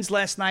friends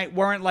last night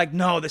weren't like,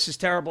 no, this is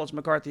terrible, it's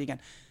McCarthy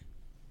again.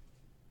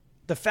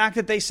 The fact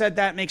that they said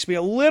that makes me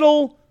a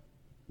little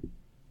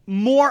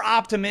more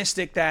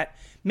optimistic that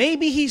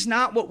maybe he's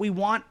not what we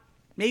want.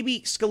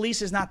 Maybe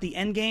Scalise is not the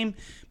end game,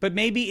 but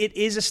maybe it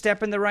is a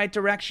step in the right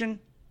direction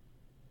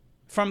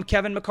from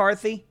Kevin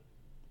McCarthy.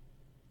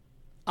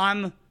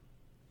 I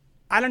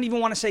don't even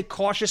want to say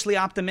cautiously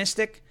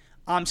optimistic.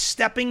 I'm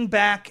stepping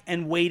back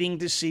and waiting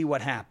to see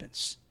what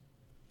happens.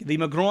 The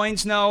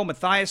McGroins know,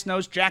 Matthias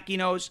knows, Jackie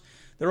knows.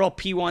 They're all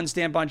P1s,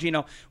 Dan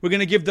Bongino. We're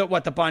going to give the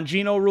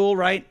Bongino rule,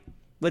 right?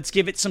 Let's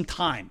give it some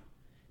time.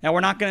 Now,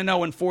 we're not going to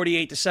know in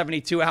 48 to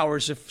 72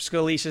 hours if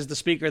Scalise is the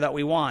speaker that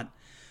we want,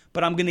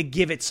 but I'm going to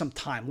give it some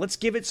time. Let's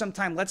give it some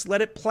time. Let's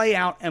let it play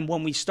out, and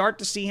when we start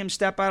to see him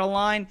step out of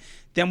line,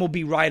 then we'll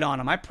be right on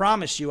him. I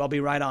promise you I'll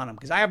be right on him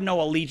because I have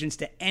no allegiance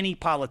to any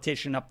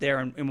politician up there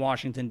in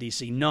Washington,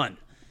 D.C. None.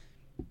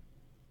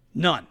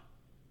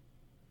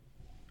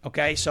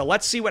 Okay, so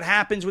let's see what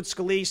happens with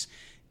Scalise.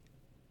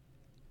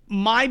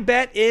 My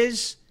bet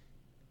is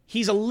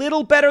he's a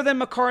little better than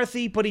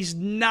McCarthy, but he's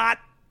not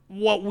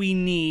what we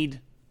need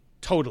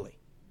totally.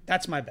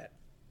 That's my bet.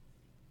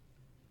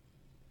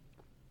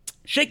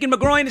 Shaken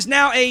McGroin is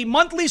now a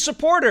monthly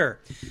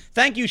supporter.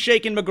 Thank you,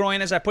 Shaken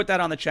McGroin, as I put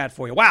that on the chat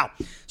for you. Wow.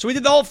 So we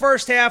did the whole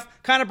first half,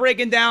 kind of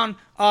breaking down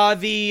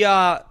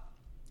the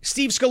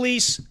Steve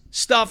Scalise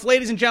stuff.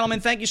 Ladies and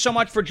gentlemen, thank you so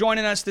much for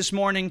joining us this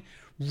morning.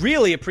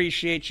 Really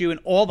appreciate you and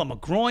all the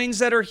McGroins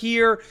that are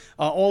here,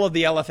 all of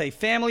the LFA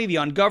family, the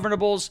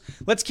Ungovernables.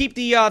 Let's keep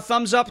the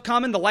thumbs up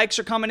coming. The likes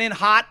are coming in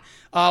hot.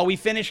 We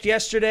finished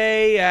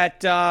yesterday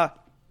at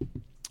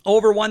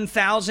over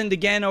 1,000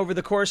 again over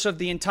the course of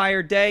the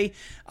entire day,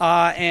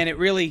 and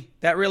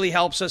that really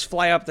helps us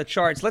fly up the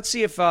charts. Let's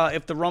see if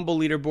the Rumble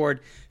leaderboard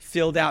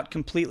filled out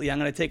completely. I'm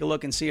going to take a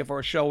look and see if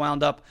our show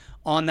wound up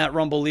on that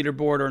Rumble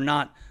leaderboard or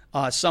not.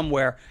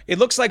 Somewhere. It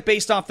looks like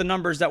based off the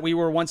numbers that we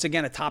were once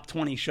again a top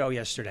 20 show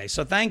yesterday.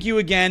 So thank you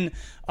again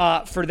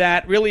for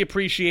that. Really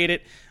appreciate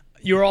it.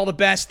 You're all the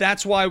best.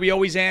 That's why we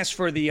always ask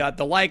for the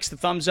likes, the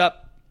thumbs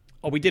up.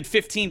 Oh, we did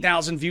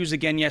 15,000 views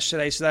again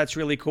yesterday, so that's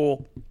really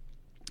cool.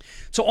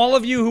 So all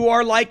of you who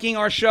are liking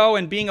our show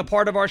and being a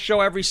part of our show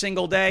every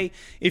single day,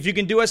 if you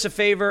can do us a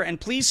favor and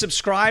please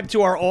subscribe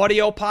to our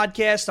audio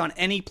podcast on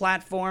any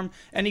platform,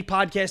 any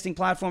podcasting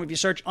platform. If you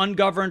search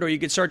Ungoverned or you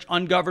could search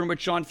Ungoverned with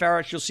Sean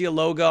Farris, you'll see a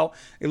logo.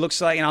 It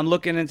looks like, and I'm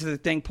looking into the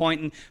thing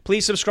pointing.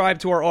 Please subscribe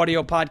to our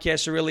audio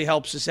podcast. It really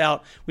helps us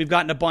out. We've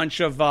gotten a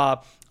bunch of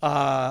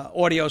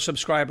audio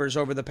subscribers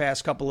over the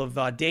past couple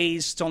of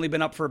days. It's only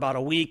been up for about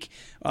a week.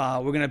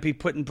 We're going to be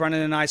putting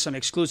Brennan and I some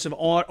exclusive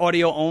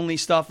audio-only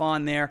stuff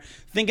on there,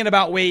 thinking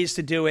about ways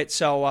to do it.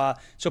 So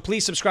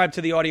please subscribe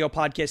to the audio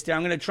podcast there.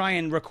 I'm going to try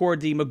and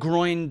record the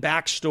McGroin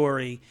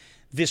backstory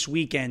this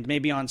weekend,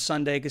 maybe on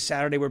Sunday, because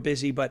Saturday we're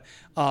busy, but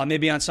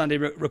maybe on Sunday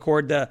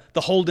record the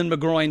Holden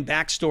McGroin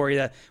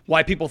backstory,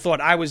 why people thought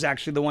I was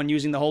actually the one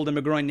using the Holden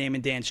McGroin name in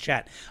Dan's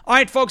chat. All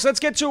right, folks, let's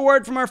get to a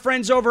word from our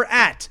friends over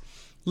at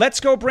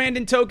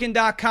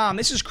Let'sGoBrandonToken.com.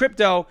 This is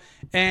crypto,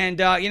 and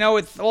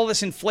with all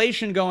this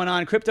inflation going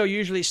on, crypto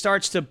usually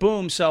starts to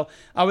boom. So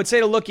I would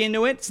say to look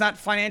into it. It's not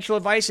financial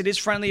advice; it is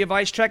friendly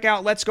advice. Check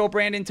out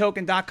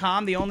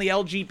Let'sGoBrandonToken.com, the only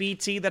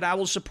LGBT that I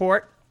will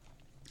support.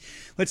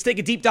 Let's take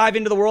a deep dive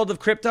into the world of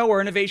crypto,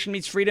 where innovation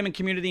meets freedom and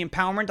community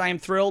empowerment. I am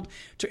thrilled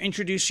to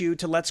introduce you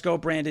to Let's Go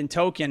Brandon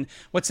Token.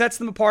 What sets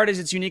them apart is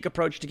its unique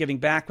approach to giving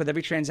back. With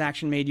every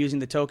transaction made using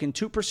the token,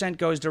 2%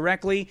 goes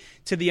directly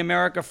to the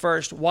America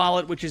First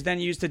wallet, which is then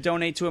used to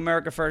donate to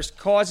America First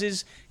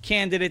causes,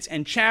 candidates,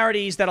 and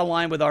charities that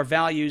align with our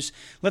values.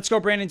 Let's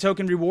Go Brandon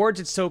Token rewards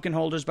its token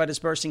holders by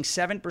dispersing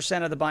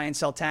 7% of the buy and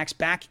sell tax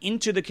back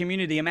into the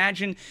community.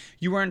 Imagine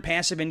you earn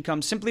passive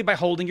income simply by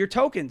holding your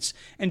tokens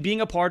and being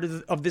a part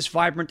of this vital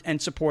vibrant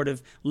and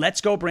supportive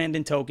Let's Go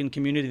Brandon token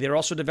community. They're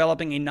also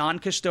developing a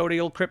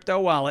non-custodial crypto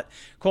wallet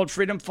called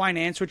Freedom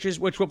Finance,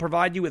 which will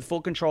provide you with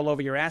full control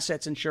over your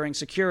assets, ensuring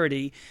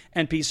security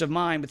and peace of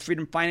mind. With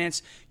Freedom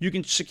Finance, you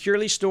can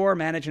securely store,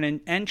 manage,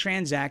 and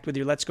transact with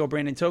your Let's Go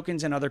Brandon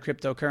tokens and other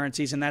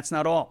cryptocurrencies. And that's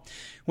not all.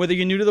 Whether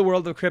you're new to the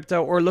world of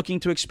crypto or looking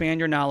to expand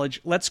your knowledge,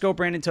 Let's Go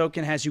Brandon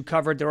token has you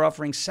covered. They're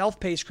offering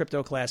self-paced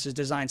crypto classes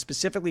designed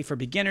specifically for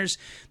beginners.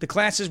 The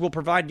classes will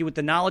provide you with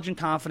the knowledge and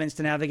confidence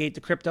to navigate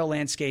the crypto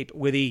landscape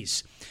with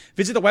ease.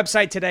 Visit the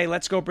website today,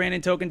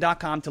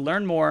 letsgobrandontoken.com, to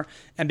learn more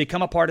and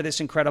become a part of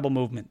this incredible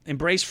movement.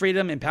 Embrace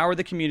freedom, empower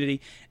the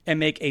community, and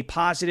make a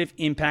positive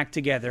impact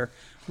together.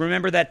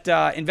 Remember that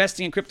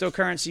investing in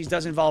cryptocurrencies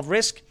does involve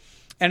risk,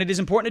 and it is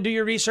important to do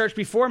your research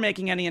before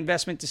making any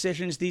investment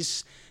decisions.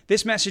 This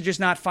message is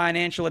not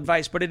financial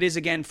advice, but it is,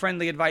 again,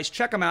 friendly advice.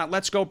 Check them out,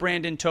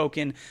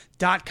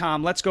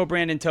 letsgobrandontoken.com,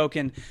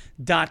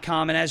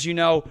 letsgobrandontoken.com. And as you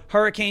know,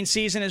 hurricane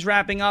season is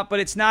wrapping up, but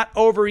it's not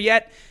over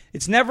yet.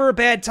 It's never a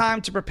bad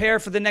time to prepare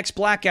for the next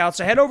blackout.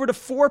 So head over to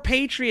 4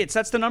 Patriots.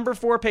 That's the number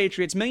 4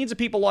 Patriots. Millions of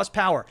people lost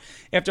power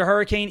after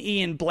Hurricane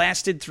Ian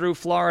blasted through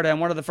Florida.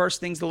 And one of the first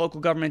things the local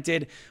government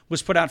did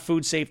was put out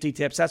food safety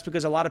tips. That's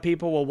because a lot of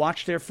people will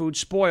watch their food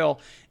spoil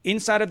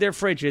inside of their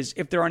fridges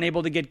if they're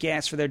unable to get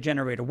gas for their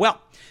generator. Well,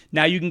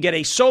 now you can get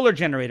a solar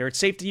generator. It's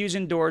safe to use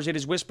indoors. It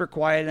is whisper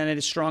quiet, and it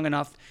is strong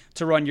enough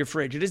to run your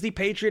fridge. It is the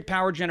Patriot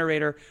Power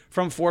Generator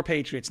from 4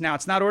 Patriots. Now,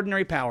 it's not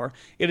ordinary power.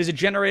 It is a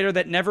generator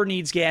that never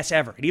needs gas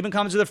ever. It even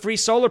comes with a free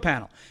solar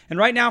panel. And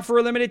right now, for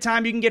a limited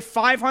time, you can get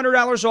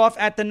 $500 off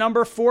at the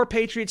number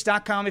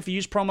 4patriots.com if you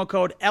use promo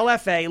code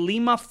LFA,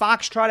 Lima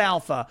Foxtrot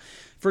Alpha,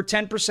 for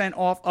 10%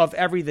 off of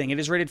everything. It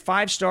is rated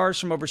 5 stars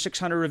from over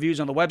 600 reviews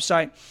on the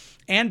website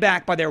and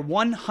backed by their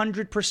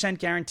 100%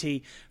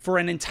 guarantee for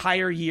an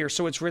entire year,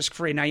 so it's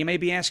risk-free. Now, you may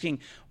be asking,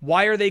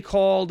 why are they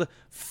called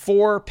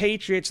 4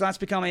 Patriots? That's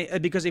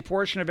because a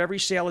portion of every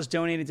sale is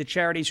donated to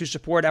charities who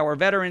support our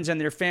veterans and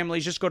their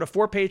families. Just go to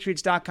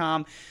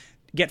 4patriots.com.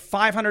 Get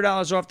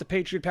 $500 off the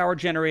Patriot Power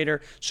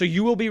Generator so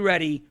you will be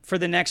ready for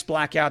the next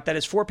blackout. That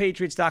is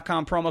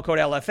 4patriots.com, promo code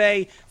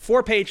LFA,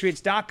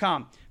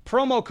 4patriots.com.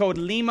 Promo code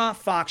Lima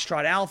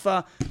Foxtrot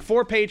Alpha,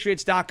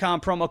 4patriots.com,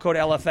 promo code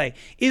LFA.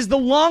 Is the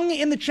lung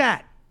in the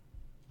chat?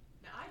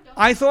 No,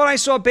 I thought I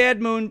saw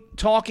Bad Moon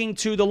talking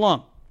to the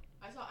lung.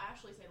 I saw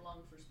Ashley say lung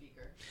for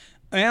speaker.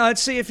 Well,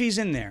 let's see if he's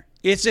in there.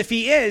 If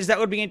he is, that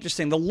would be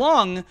interesting. The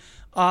lung,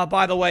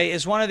 by the way,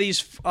 is one of these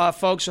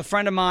folks, a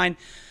friend of mine,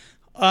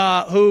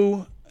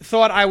 who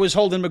thought I was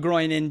Holden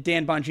McGroin in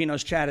Dan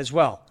Bongino's chat as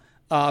well.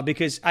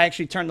 Because I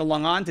actually turned the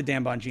lung on to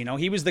Dan Bongino.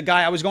 He was the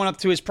guy, I was going up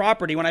to his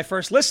property when I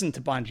first listened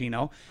to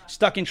Bongino,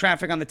 stuck in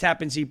traffic on the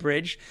Tappan Zee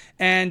Bridge.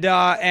 And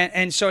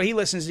so he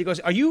listens. He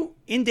goes, "Are you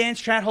in Dan's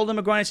chat, Holden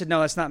McGroin?" I said,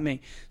 "No, that's not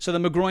me." So the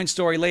McGroin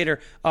story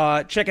later.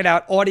 Check it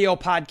out. Audio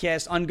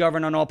podcast,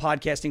 Ungoverned on all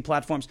podcasting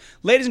platforms.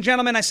 Ladies and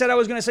gentlemen, I said I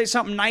was going to say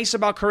something nice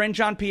about Karine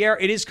Jean-Pierre.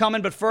 It is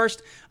coming, but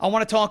first, I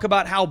want to talk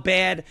about how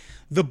bad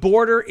the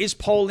border is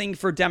polling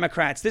for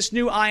Democrats. This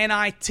new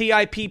INI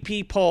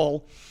TIPP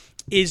poll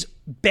is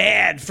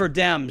bad for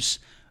Dems.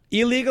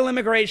 Illegal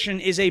immigration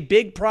is a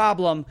big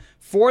problem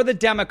for the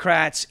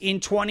Democrats in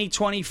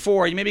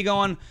 2024. You may be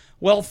going,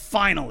 well,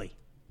 finally.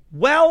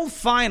 Well,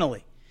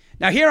 finally.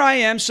 Now, here I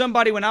am,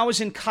 somebody when I was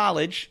in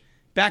college,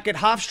 back at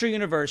Hofstra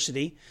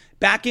University,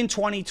 back in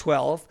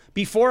 2012,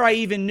 before I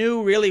even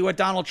knew really what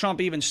Donald Trump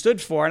even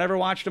stood for. I never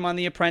watched him on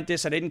The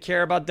Apprentice. I didn't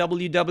care about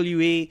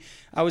WWE.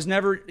 I was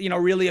never,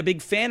 really a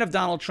big fan of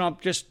Donald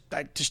Trump.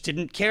 I just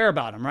didn't care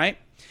about him, right?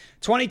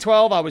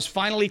 2012, I was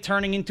finally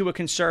turning into a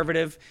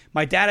conservative.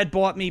 My dad had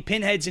bought me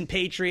Pinheads and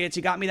Patriots.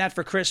 He got me that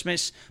for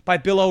Christmas by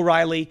Bill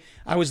O'Reilly.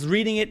 I was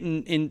reading it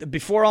in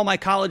before all my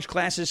college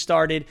classes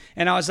started,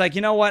 and I was like,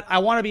 you know what? I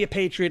want to be a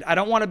Patriot. I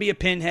don't want to be a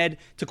pinhead.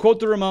 To quote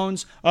the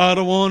Ramones, I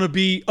don't want to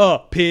be a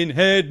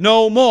pinhead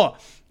no more. All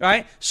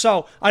right?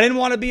 So I didn't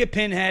want to be a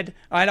pinhead.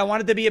 All right? I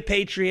wanted to be a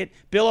patriot.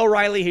 Bill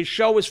O'Reilly, his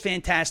show was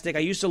fantastic. I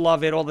used to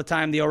love it all the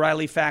time, the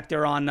O'Reilly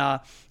Factor on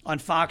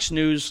Fox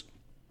News.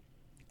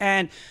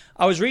 And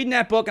I was reading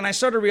that book, and I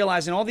started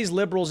realizing all these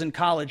liberals in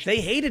college, they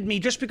hated me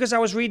just because I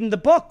was reading the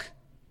book.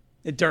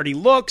 The dirty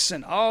looks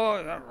and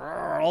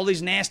all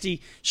these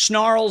nasty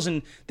snarls,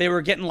 and they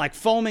were getting like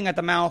foaming at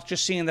the mouth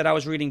just seeing that I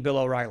was reading Bill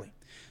O'Reilly.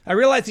 I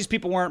realized these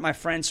people weren't my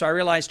friends, so I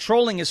realized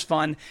trolling is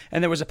fun,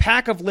 and there was a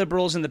pack of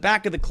liberals in the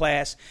back of the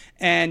class,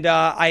 and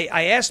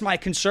I asked my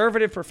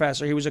conservative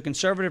professor, he was a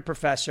conservative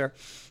professor,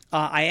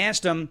 I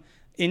asked him,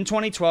 in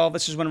 2012,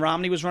 this is when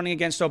Romney was running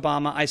against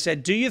Obama, I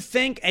said, do you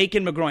think,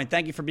 Aiken McGroin,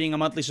 thank you for being a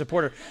monthly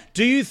supporter,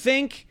 do you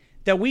think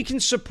that we can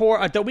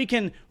that we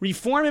can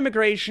reform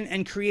immigration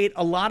and create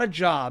a lot of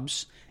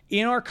jobs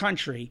in our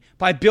country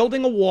by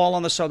building a wall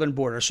on the southern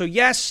border? So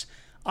yes,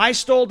 I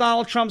stole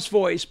Donald Trump's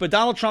voice, but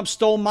Donald Trump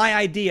stole my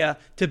idea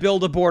to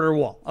build a border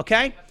wall,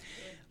 okay?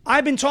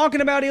 I've been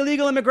talking about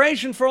illegal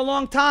immigration for a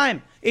long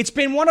time. It's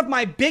been one of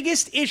my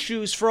biggest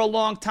issues for a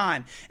long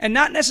time. And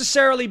not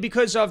necessarily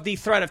because of the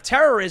threat of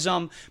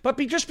terrorism, but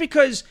just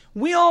because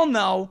we all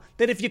know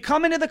that if you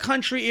come into the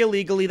country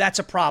illegally, that's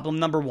a problem,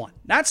 number one.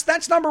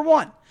 That's number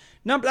one.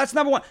 That's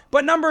number one.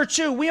 But number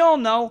two, we all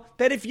know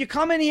that if you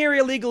come in here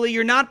illegally,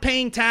 you're not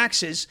paying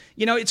taxes.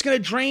 It's going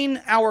to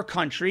drain our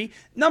country.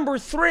 Number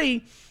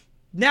three,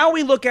 now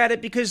we look at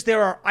it because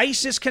there are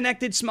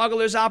ISIS-connected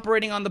smugglers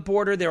operating on the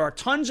border. There are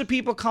tons of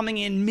people coming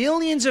in,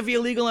 millions of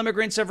illegal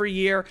immigrants every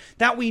year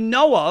that we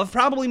know of,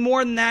 probably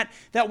more than that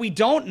we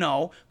don't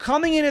know,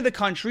 coming into the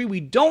country. We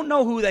don't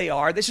know who they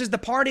are. This is the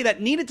party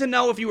that needed to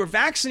know if you were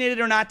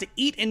vaccinated or not to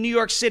eat in New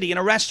York City in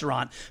a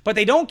restaurant, but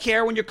they don't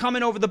care when you're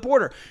coming over the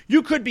border.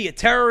 You could be a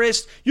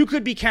terrorist. You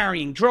could be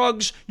carrying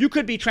drugs. You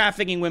could be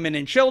trafficking women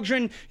and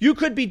children. You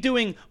could be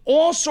doing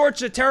all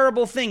sorts of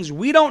terrible things.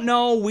 We don't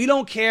know. We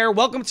don't care.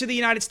 Welcome to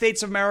the United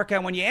States of America.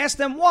 And when you ask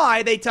them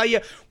why, they tell you,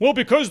 well,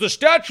 because the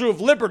Statue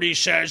of Liberty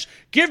says,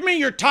 give me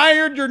your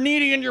tired, your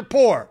needy, and your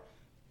poor.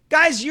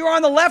 Guys, you're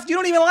on the left. You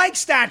don't even like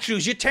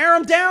statues. You tear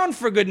them down,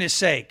 for goodness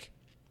sake.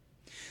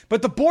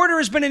 But the border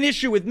has been an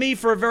issue with me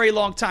for a very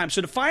long time.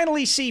 So to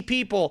finally see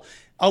people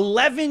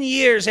 11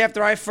 years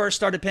after I first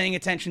started paying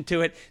attention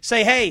to it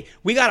say, hey,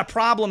 we got a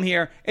problem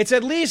here, it's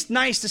at least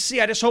nice to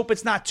see. I just hope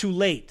it's not too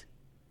late.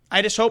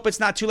 I just hope it's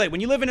not too late.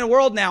 When you live in a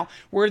world now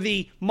where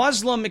the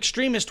Muslim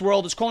extremist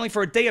world is calling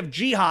for a day of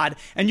jihad,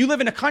 and you live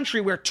in a country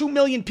where 2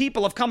 million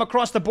people have come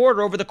across the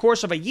border over the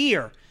course of a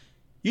year,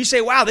 you say,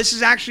 wow, this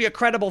is actually a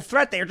credible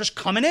threat. They're just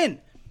coming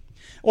in.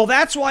 Well,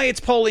 that's why it's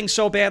polling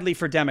so badly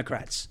for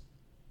Democrats.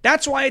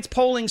 That's why it's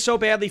polling so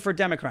badly for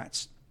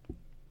Democrats.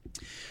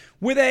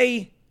 With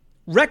a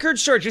record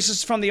surge, this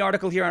is from the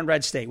article here on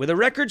Red State, with a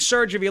record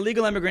surge of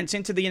illegal immigrants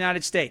into the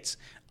United States,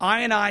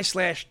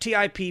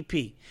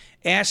 INI/TIPP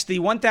asked the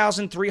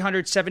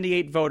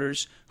 1,378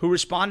 voters who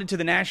responded to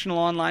the national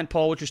online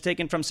poll, which was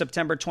taken from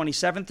September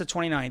 27th to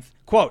 29th,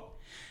 quote,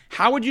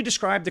 how would you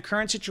describe the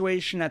current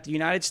situation at the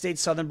United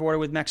States southern border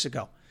with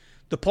Mexico?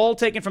 The poll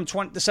taken from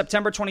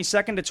September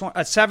 22nd to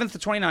 7th to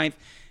 29th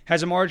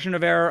has a margin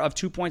of error of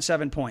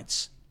 2.7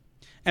 points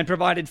and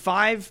provided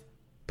 5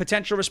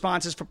 potential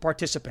responses for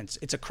participants.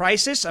 It's a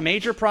crisis, a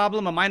major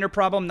problem, a minor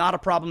problem, not a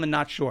problem, and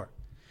not sure.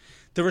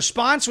 The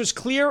response was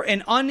clear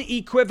and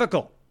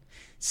unequivocal.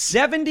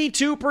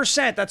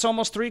 72%, that's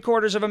almost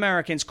 3/4 of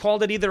Americans,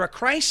 called it either a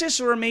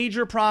crisis or a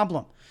major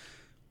problem.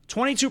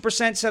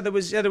 22% said there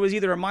was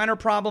either a minor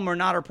problem or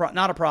not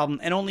a problem,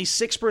 and only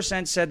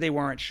 6% said they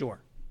weren't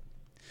sure.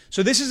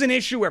 So this is an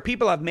issue where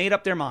people have made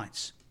up their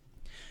minds.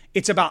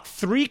 It's about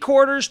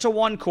 3/4 to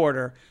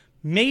 1/4,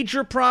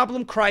 major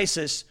problem,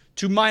 crisis,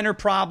 to minor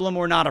problem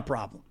or not a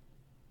problem.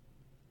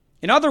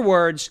 In other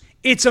words,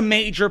 it's a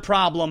major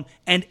problem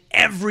and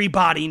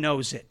everybody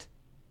knows it.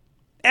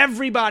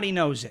 Everybody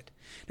knows it.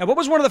 Now, what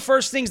was one of the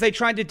first things they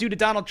tried to do to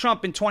Donald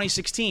Trump in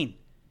 2016?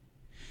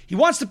 He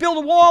wants to build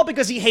a wall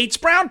because he hates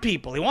brown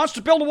people. He wants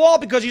to build a wall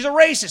because he's a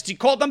racist. He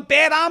called them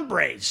bad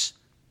hombres.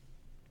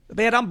 The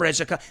bad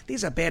hombres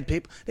these are bad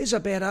people. These are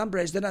bad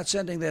hombres. They're not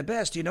sending their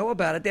best. You know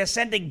about it. They're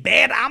sending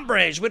bad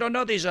hombres. We don't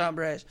know these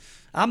hombres.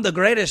 I'm the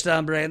greatest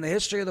hombre in the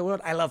history of the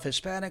world. I love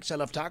Hispanics. I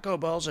love taco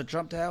bowls at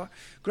Trump Tower.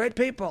 Great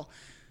people.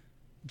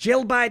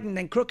 Jill Biden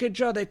and Crooked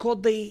Joe, they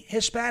called the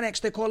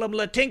Hispanics, they call them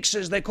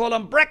Latinxes, they call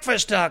them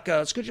breakfast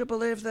tacos. Could you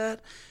believe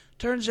that?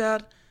 Turns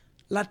out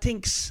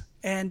Latinx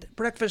and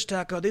breakfast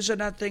taco, these are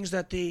not things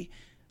that the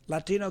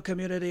Latino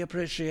community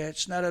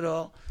appreciates, not at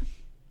all.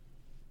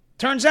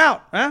 Turns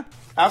out, huh?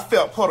 I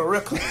felt Puerto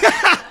Rican.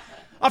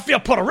 I feel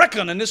Puerto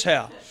Rican in this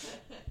hair.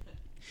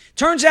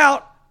 Turns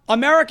out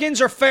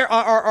Americans are fed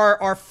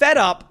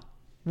up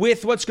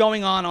with what's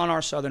going on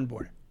our southern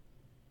border.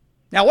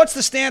 Now, what's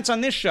the stance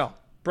on this show?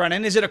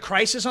 Brennan, is it a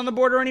crisis on the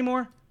border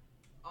anymore?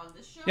 On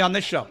this show? Yeah, on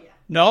this show. Oh, yeah.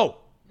 No.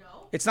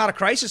 No? It's not a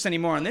crisis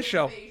anymore on this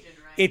show. Invasion,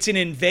 right? It's an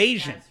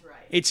invasion. That's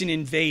right. It's an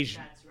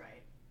invasion. That's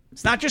right.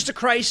 It's not just a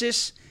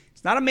crisis.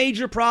 It's not a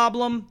major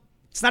problem.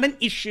 It's not an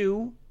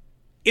issue.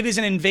 It is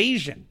an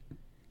invasion.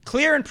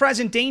 Clear and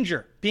present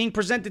danger being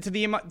presented to the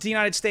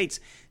United States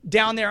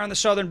down there on the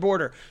southern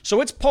border. So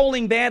it's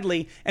polling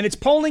badly, and it's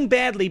polling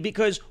badly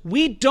because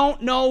we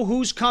don't know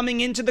who's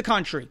coming into the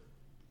country.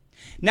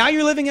 Now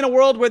you're living in a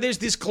world where there's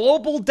this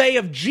global day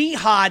of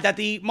jihad that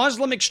the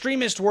Muslim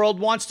extremist world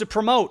wants to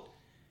promote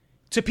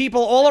to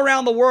people all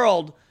around the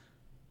world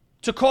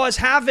to cause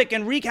havoc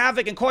and wreak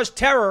havoc and cause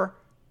terror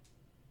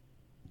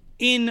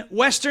in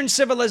Western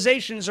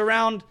civilizations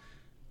around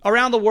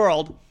the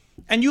world.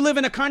 And you live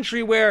in a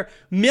country where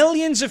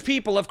millions of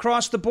people have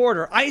crossed the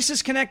border.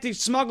 ISIS-connected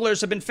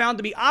smugglers have been found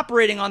to be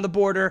operating on the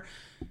border.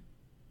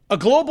 A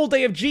global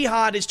day of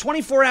jihad is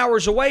 24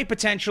 hours away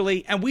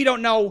potentially, and we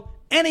don't know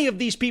any of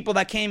these people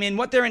that came in,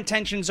 what their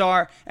intentions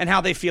are, and how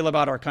they feel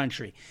about our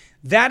country.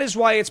 That is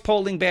why it's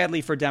polling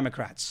badly for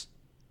Democrats.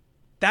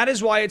 That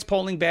is why it's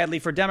polling badly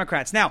for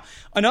Democrats. Now,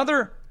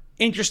 another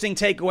interesting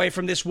takeaway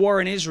from this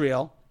war in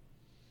Israel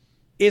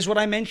is what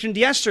I mentioned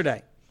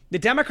yesterday. The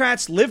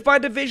Democrats live by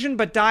division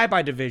but die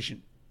by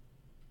division.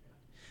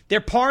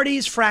 Their party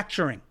is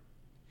fracturing.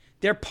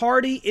 Their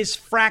party is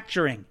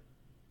fracturing.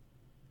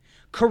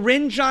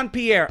 Corinne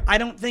Jean-Pierre, I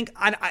don't think,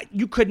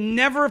 you could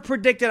never have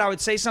predicted I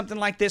would say something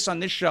like this on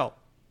this show.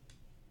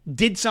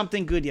 Did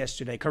something good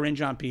yesterday, Corinne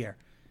Jean-Pierre.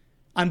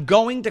 I'm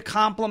going to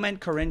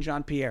compliment Karine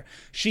Jean-Pierre.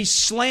 She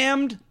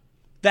slammed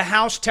the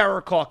House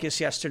Terror Caucus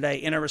yesterday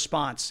in a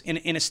response,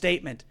 in a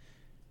statement,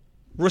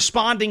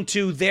 responding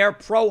to their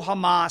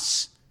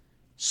pro-Hamas,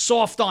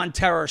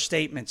 soft-on-terror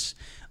statements.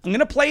 I'm going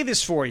to play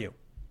this for you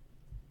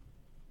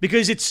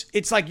because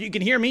it's like you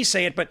can hear me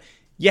say it, but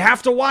you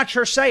have to watch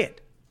her say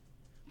it.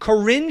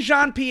 Karine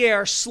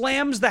Jean-Pierre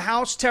slams the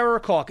House Terror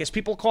Caucus.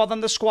 People call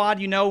them the Squad.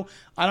 You know,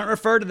 I don't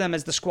refer to them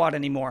as the Squad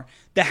anymore.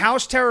 The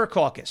House Terror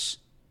Caucus.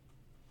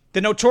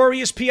 The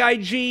notorious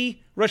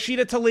PIG,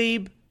 Rashida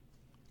Tlaib,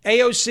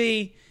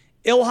 AOC,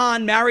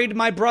 Ilhan married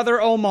my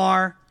brother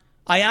Omar,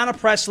 Ayanna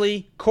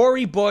Pressley,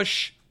 Cori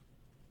Bush,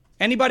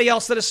 anybody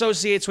else that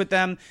associates with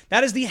them.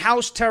 That is the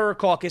House Terror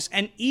Caucus.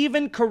 And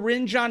even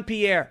Karine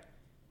Jean-Pierre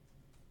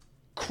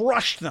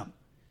crushed them,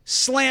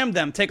 slammed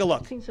them. Take a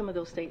look. I've seen some of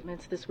those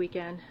statements this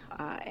weekend,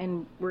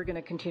 and we're going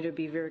to continue to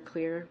be very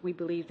clear. We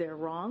believe they're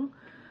wrong.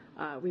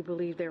 We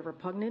believe they're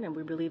repugnant, and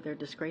we believe they're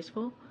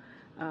disgraceful.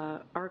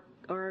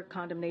 Our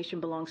condemnation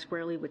belongs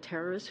squarely with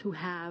terrorists who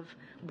have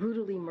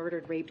brutally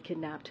murdered, raped,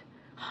 kidnapped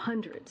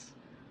hundreds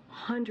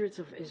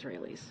of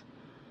Israelis.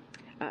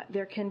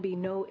 There can be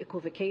no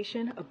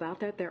equivocation about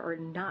that. There are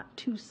not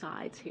two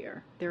sides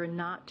here. There are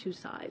not two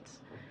sides.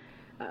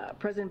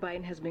 President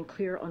Biden has been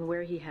clear on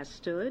where he has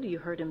stood. You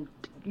heard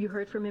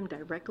from him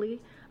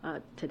directly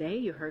today.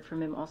 You heard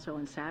from him also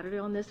on Saturday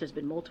on this. There's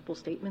been multiple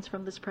statements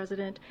from this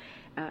president,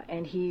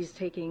 and he's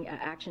taking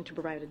action to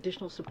provide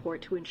additional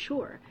support to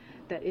ensure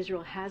that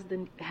Israel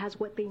has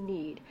what they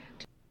need.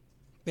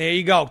 There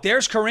you go.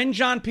 There's Karine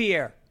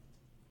Jean-Pierre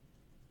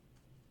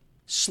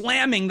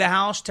slamming the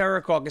House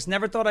Terror Caucus.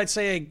 Never thought I'd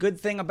say a good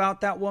thing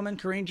about that woman,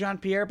 Karine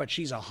Jean-Pierre, but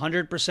she's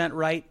 100%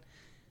 right.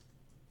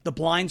 The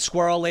blind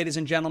squirrel, ladies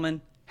and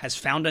gentlemen, has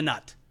found a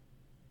nut.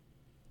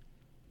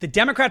 The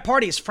Democrat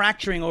Party is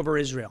fracturing over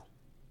Israel.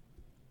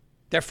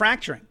 They're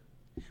fracturing.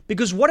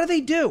 Because what do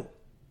they do?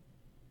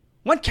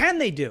 What can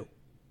they do?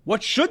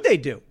 What should they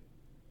do?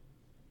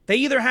 They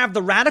either have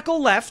the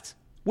radical left,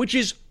 which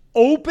is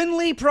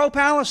openly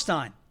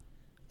pro-Palestine.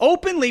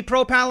 Openly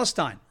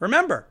pro-Palestine.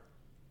 Remember,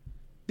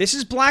 this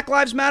is Black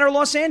Lives Matter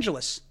Los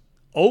Angeles.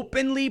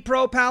 Openly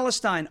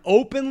pro-Palestine.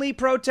 Openly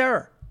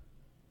pro-terror.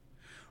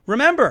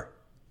 Remember,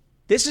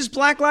 this is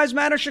Black Lives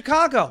Matter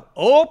Chicago.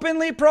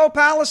 Openly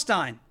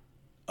pro-Palestine.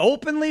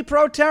 Openly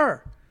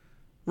pro-terror.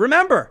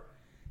 Remember,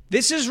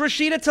 this is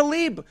Rashida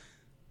Tlaib,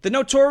 the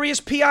notorious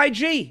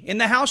PIG in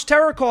the House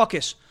Terror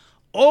Caucus.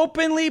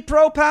 Openly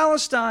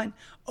pro-Palestine.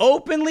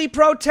 Openly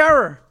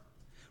pro-terror.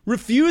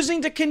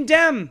 Refusing to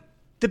condemn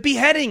the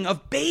beheading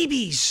of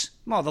babies.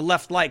 Well, the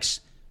left likes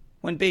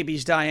when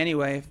babies die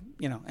anyway.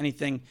 You know,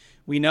 anything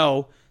we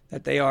know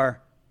that they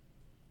are,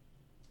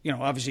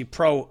 obviously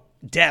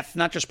pro-death,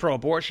 not just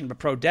pro-abortion, but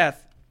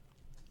pro-death.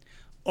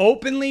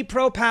 Openly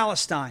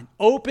pro-Palestine,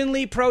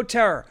 openly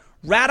pro-terror,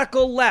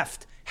 radical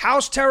left,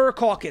 House Terror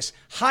Caucus,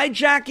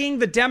 hijacking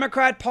the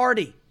Democrat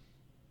Party.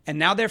 And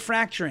now they're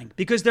fracturing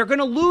because they're going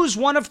to lose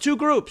one of two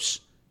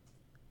groups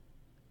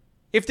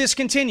if this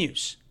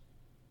continues.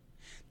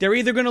 They're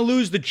either going to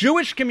lose the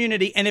Jewish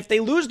community, and if they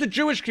lose the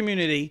Jewish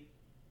community,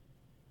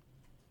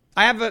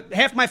 I have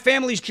half my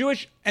family's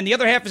Jewish and the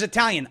other half is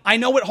Italian. I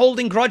know what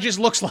holding grudges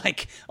looks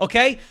like,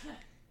 okay?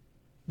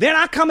 They're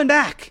not coming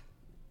back.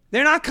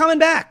 They're not coming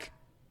back.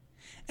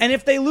 And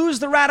if they lose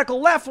the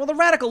radical left, well, the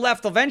radical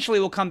left eventually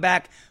will come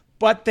back,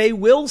 but they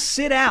will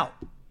sit out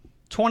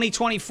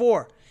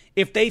 2024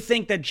 if they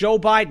think that Joe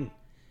Biden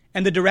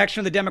and the direction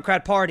of the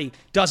Democrat Party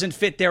doesn't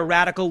fit their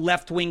radical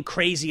left-wing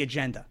crazy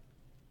agenda.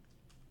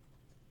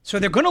 So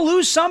they're going to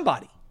lose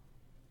somebody.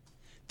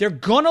 They're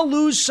going to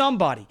lose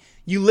somebody.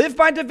 You live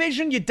by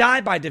division, you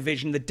die by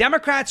division. The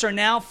Democrats are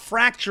now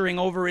fracturing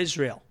over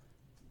Israel.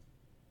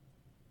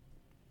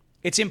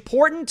 It's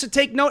important to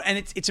take note, and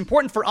it's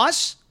important for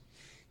us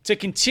to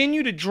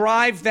continue to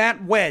drive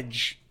that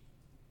wedge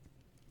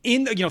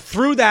in,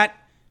 through that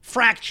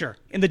fracture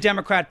in the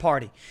Democrat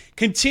Party.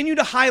 Continue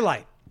to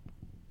highlight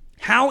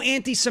how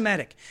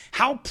anti-Semitic,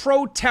 how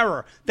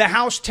pro-terror the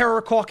House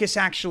Terror Caucus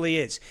actually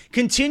is.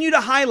 Continue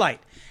to highlight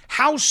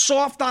how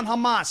soft on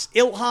Hamas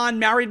Ilhan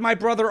married my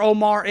brother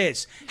Omar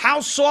is. How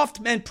soft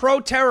and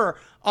pro-terror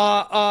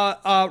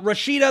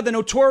Rashida, the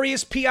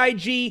notorious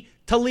PIG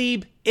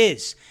Tlaib,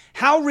 is.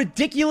 How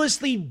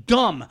ridiculously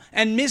dumb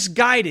and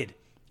misguided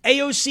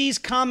AOC's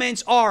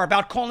comments are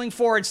about calling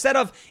for, instead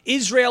of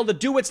Israel to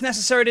do what's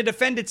necessary to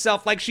defend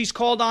itself like she's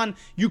called on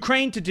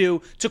Ukraine to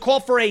do, to call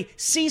for a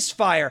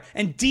ceasefire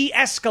and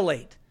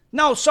de-escalate.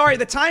 No, sorry,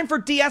 the time for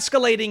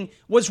de-escalating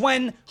was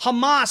when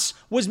Hamas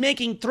was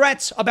making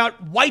threats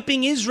about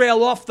wiping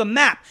Israel off the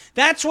map.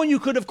 That's when you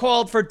could have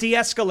called for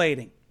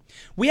de-escalating.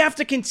 We have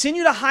to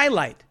continue to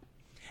highlight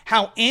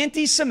how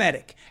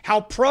anti-Semitic,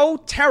 how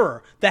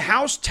pro-terror the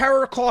House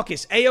Terror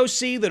Caucus,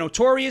 AOC, the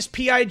notorious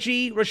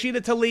PIG,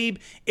 Rashida Tlaib,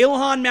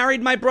 Ilhan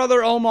married my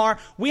brother Omar.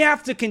 We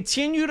have to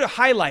continue to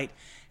highlight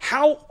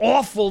how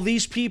awful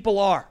these people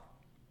are.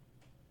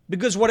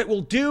 Because what it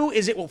will do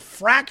is it will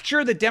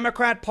fracture the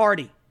Democrat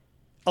Party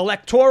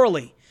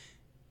electorally.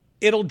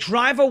 It'll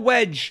drive a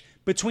wedge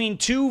between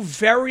two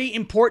very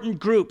important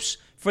groups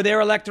for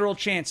their electoral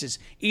chances.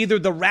 Either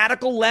the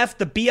radical left,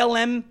 the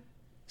BLM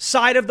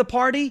side of the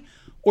party,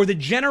 or the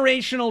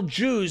generational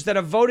Jews that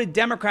have voted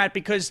Democrat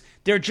because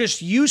they're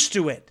just used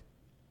to it.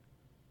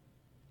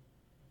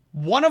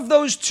 One of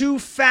those two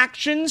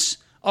factions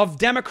of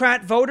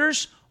Democrat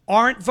voters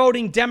aren't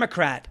voting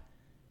Democrat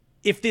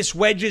if this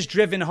wedge is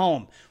driven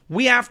home.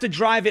 We have to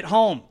drive it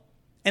home.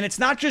 And it's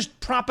not just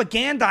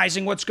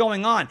propagandizing what's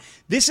going on.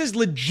 This is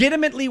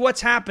legitimately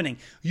what's happening.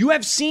 You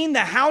have seen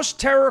the House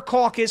Terror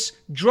Caucus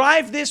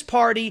drive this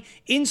party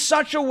in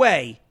such a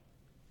way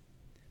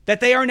that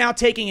they are now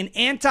taking an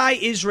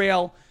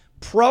anti-Israel,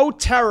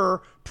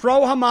 pro-terror,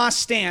 pro-Hamas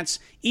stance.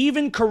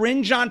 Even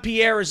Karine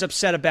Jean-Pierre is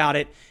upset about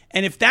it.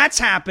 And if that's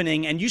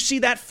happening, and you see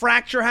that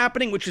fracture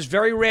happening, which is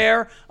very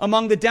rare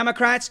among the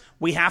Democrats,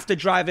 we have to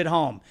drive it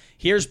home.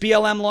 Here's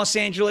BLM Los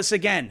Angeles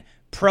again,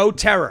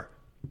 pro-terror.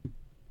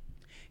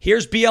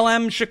 Here's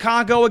BLM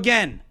Chicago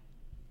again,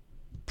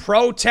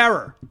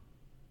 pro-terror.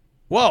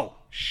 Whoa,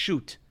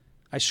 shoot,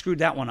 I screwed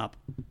that one up.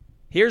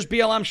 Here's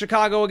BLM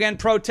Chicago again,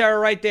 pro-terror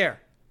right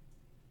there.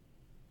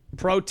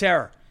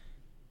 Pro-terror.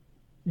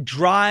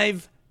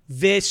 Drive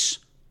this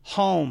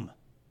home.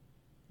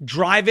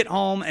 Drive it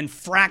home and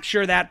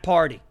fracture that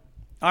party.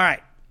 All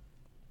right.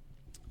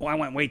 Well, I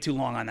went way too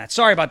long on that.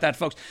 Sorry about that,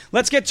 folks.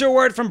 Let's get to a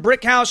word from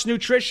Brickhouse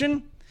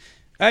Nutrition.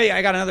 Hey,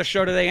 I got another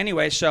show today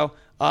anyway, so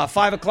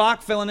 5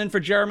 o'clock, filling in for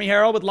Jeremy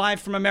Harrell with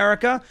Live from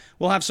America.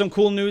 We'll have some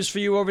cool news for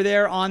you over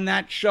there on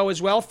that show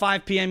as well.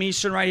 5 p.m.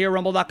 Eastern right here,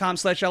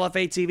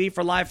 rumble.com/LFA-TV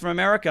for Live from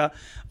America.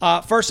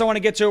 First, I want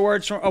to get to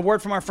a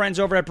word from our friends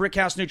over at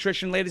Brickhouse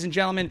Nutrition. Ladies and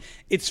gentlemen,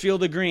 it's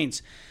Field of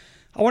Greens.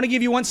 I want to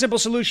give you one simple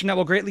solution that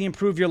will greatly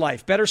improve your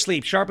life. Better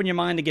sleep, sharpen your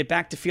mind, and get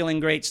back to feeling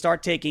great.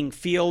 Start taking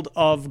Field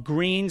of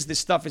Greens. This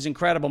stuff is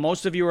incredible.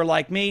 Most of you are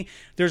like me.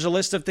 There's a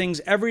list of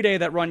things every day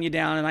that run you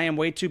down, and I am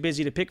way too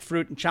busy to pick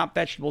fruit and chop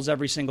vegetables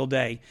every single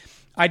day.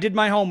 I did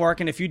my homework,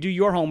 and if you do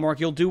your homework,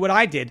 you'll do what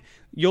I did.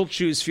 You'll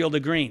choose Field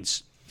of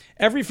Greens.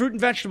 Every fruit and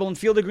vegetable in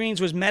Field of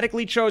Greens was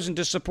medically chosen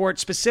to support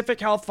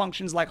specific health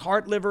functions like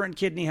heart, liver, and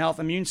kidney health,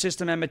 immune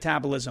system, and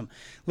metabolism.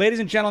 Ladies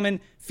and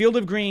gentlemen, Field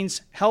of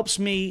Greens helps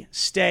me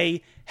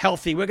stay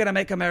healthy. We're going to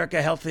make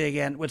America healthy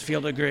again with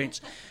Field of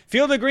Greens.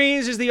 Field of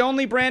Greens is the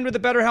only brand with a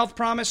better health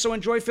promise, so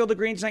enjoy Field of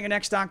Greens on your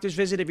next doctor's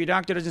visit. If your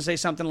doctor doesn't say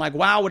something like,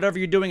 wow, whatever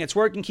you're doing, it's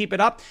working, keep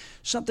it up,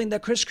 something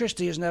that Chris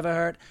Christie has never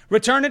heard,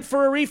 return it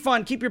for a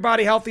refund. Keep your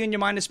body healthy and your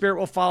mind and spirit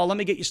will follow. Let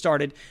me get you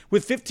started.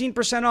 With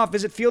 15% off,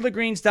 visit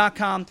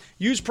fieldofgreens.com.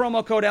 Use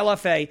promo code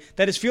LFA.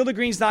 That is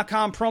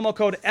fieldofgreens.com, promo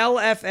code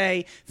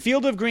LFA.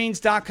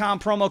 Fieldofgreens.com,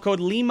 promo code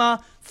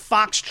Lima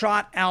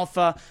Foxtrot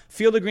Alpha.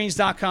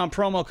 Fieldofgreens.com,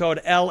 promo code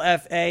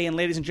LFA. And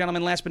ladies and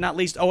gentlemen, last but not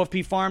least,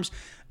 OFP Farms.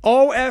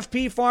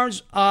 OFP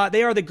Farms,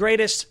 they are the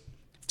greatest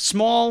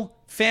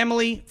small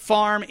family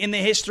farm in the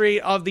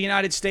history of the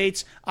United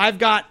States. I've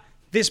got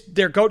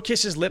their Goat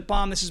Kisses lip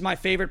balm. This is my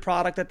favorite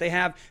product that they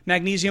have.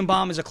 Magnesium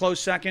balm is a close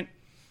second.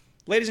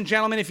 Ladies and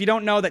gentlemen, if you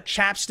don't know that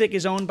chapstick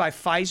is owned by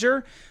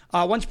Pfizer,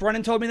 once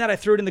Brennan told me that, I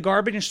threw it in the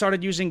garbage and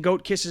started using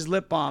Goat Kisses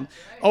lip balm.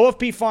 Right.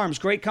 OFP Farms,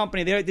 great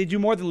company. They do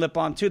more than lip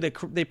balm, too.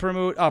 They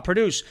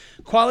produce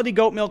quality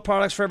goat milk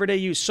products for everyday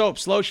use,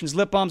 soaps, lotions,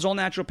 lip balms, all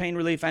natural pain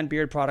relief, and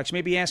beard products. You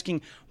may be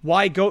asking,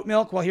 why goat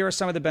milk? Well, here are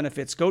some of the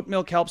benefits. Goat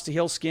milk helps to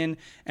heal skin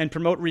and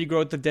promote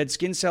regrowth of dead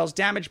skin cells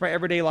damaged by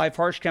everyday life,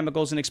 harsh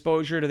chemicals, and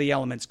exposure to the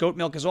elements. Goat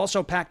milk is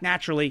also packed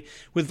naturally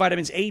with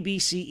vitamins A, B,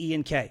 C, E,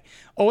 and K.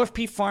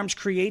 OFP Farms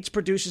creates,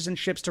 produces, and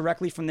ships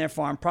directly from their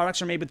farm.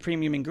 Products are made with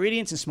premium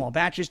ingredients and small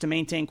batches to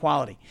maintain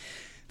quality.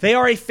 They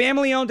are a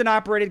family-owned and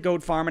operated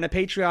goat farm and a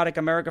patriotic,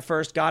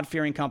 America-first,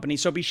 God-fearing company.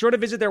 So be sure to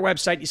visit their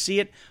website. You see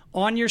it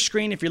on your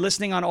screen if you're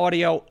listening on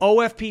audio,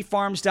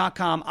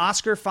 ofpfarms.com,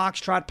 Oscar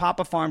Foxtrot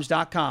Papa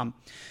Farms.com.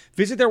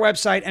 Visit their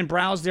website and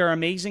browse their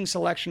amazing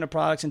selection of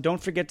products. And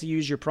don't forget to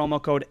use your promo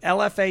code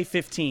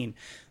LFA15.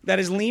 That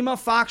is Lima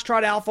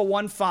Foxtrot Alpha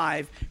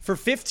 15 for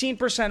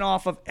 15%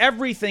 off of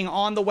everything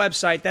on the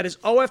website. That is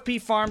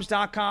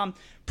ofpfarms.com.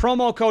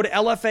 Promo code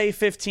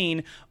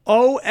LFA15,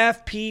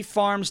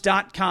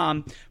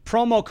 ofpfarms.com,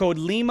 promo code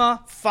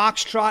Lima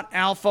Foxtrot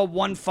Alpha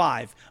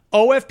 15,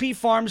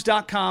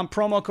 ofpfarms.com,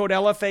 promo code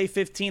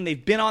LFA15.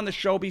 They've been on the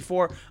show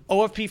before,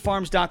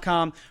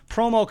 ofpfarms.com,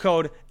 promo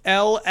code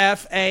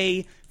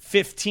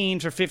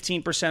LFA15 for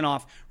 15%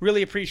 off.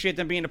 Really appreciate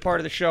them being a part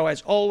of the show.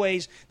 As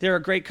always, they're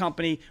a great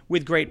company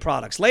with great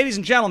products. Ladies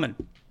and gentlemen,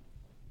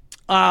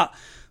 I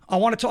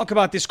want to talk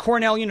about this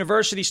Cornell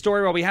University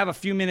story while we have a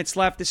few minutes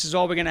left. This is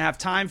all we're going to have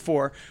time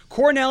for.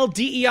 Cornell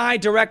DEI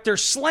director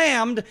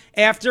slammed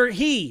after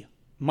he,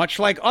 much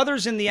like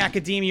others in the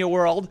academia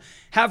world,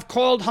 have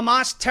called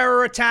Hamas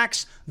terror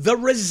attacks the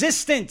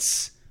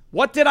resistance.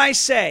 What did I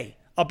say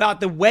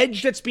about the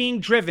wedge that's being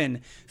driven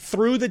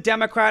through the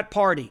Democrat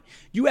Party?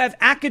 You have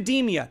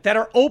academia that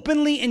are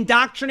openly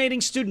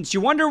indoctrinating students.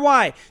 You wonder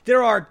why.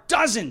 There are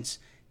dozens,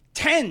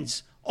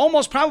 tens,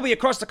 almost probably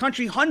across the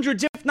country,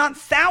 hundreds, if not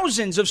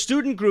thousands of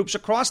student groups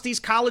across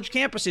these college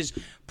campuses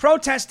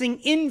protesting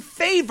in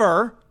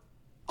favor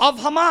of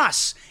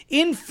Hamas,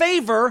 in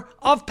favor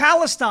of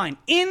Palestine,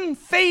 in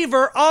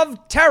favor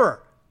of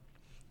terror.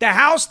 The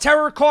House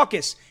Terror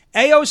Caucus,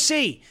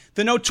 AOC,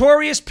 the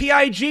notorious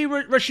PIG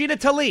Rashida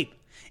Tlaib,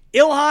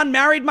 Ilhan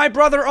married my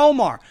brother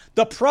Omar,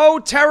 the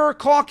pro-terror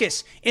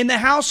caucus in the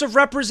House of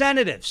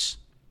Representatives.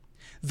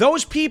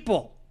 Those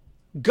people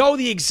go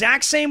the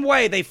exact same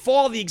way, they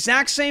fall the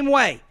exact same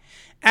way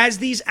as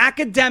these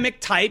academic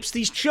types,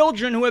 these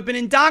children who have been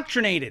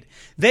indoctrinated.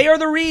 They are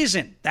the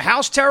reason, the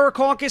House Terror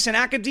Caucus and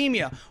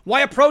academia,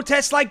 why a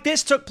protest like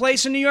this took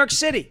place in New York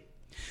City.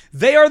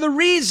 They are the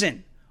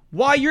reason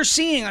why you're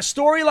seeing a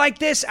story like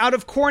this out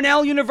of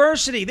Cornell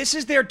University. This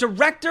is their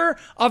director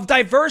of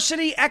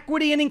diversity,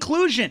 equity, and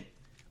inclusion,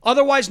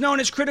 otherwise known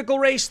as critical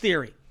race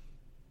theory,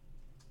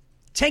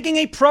 taking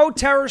a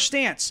pro-terror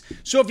stance.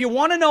 So if you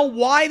want to know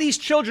why these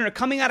children are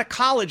coming out of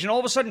college and all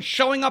of a sudden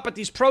showing up at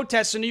these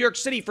protests in New York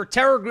City for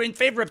terror, in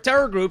favor of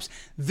terror groups,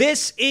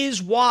 this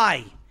is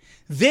why.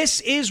 This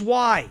is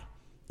why.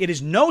 It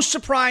is no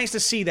surprise to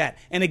see that.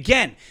 And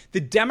again,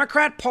 the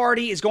Democrat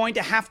Party is going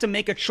to have to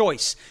make a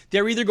choice.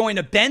 They're either going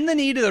to bend the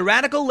knee to the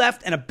radical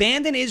left and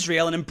abandon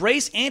Israel and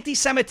embrace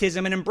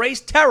anti-Semitism and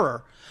embrace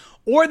terror,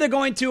 or they're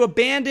going to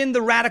abandon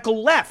the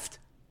radical left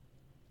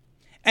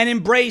and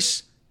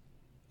embrace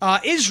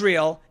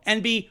Israel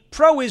and be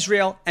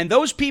pro-Israel, and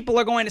those people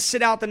are going to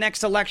sit out the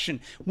next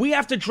election. We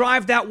have to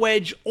drive that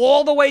wedge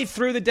all the way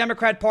through the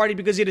Democrat Party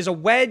because it is a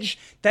wedge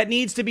that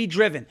needs to be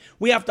driven.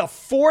 We have to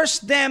force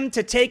them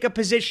to take a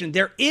position.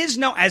 There is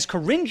no, as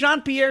Corinne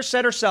Jean-Pierre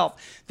said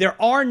herself, there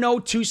are no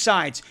two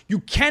sides. You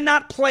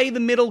cannot play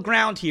the middle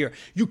ground here.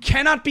 You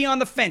cannot be on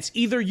the fence.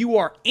 Either you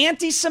are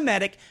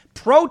anti-Semitic,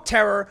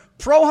 pro-terror,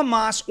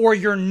 pro-Hamas, or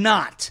you're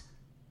not.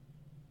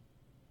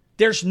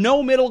 There's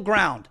no middle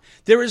ground.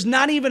 There is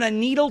not even a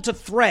needle to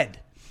thread.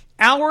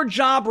 Our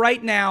job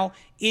right now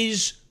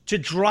is to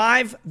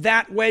drive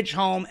that wedge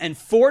home and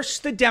force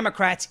the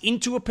Democrats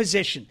into a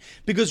position,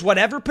 because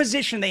whatever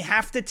position they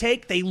have to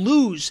take, they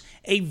lose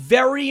a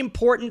very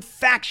important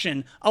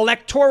faction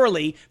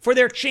electorally for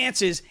their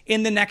chances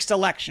in the next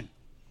election.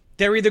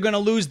 They're either going to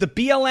lose the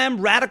BLM,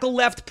 radical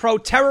left,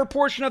 pro-terror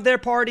portion of their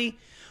party,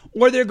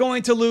 or they're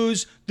going to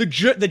lose the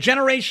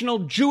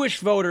generational Jewish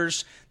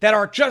voters that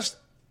are just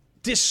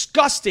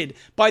disgusted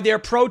by their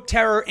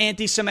pro-terror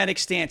anti-Semitic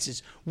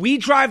stances. We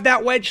drive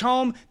that wedge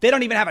home, they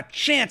don't even have a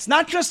chance,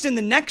 not just in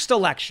the next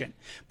election,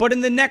 but in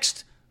the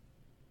next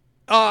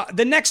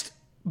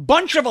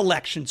bunch of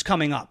elections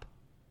coming up.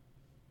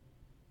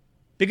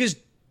 Because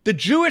the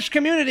Jewish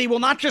community will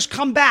not just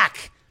come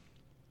back.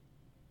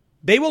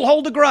 They will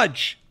hold a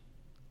grudge.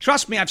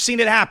 Trust me, I've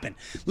seen it happen.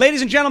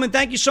 Ladies and gentlemen,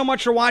 thank you so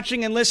much for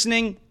watching and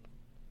listening.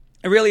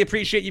 I really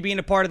appreciate you being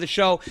a part of the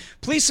show.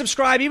 Please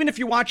subscribe, even if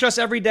you watch us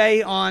every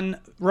day on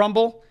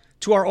Rumble,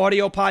 to our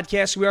audio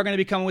podcast. We are going to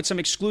be coming with some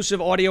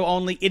exclusive audio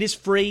only. It is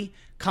free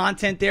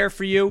content there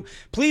for you.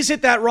 Please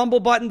hit that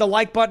Rumble button, the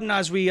like button,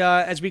 as we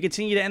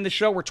continue to end the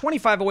show. We're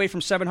 25 away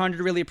from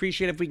 700. Really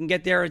appreciate it if we can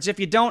get there. As if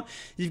you don't,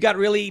 you've got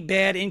really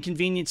bad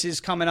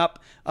inconveniences coming up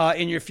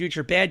in your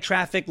future. Bad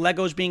traffic,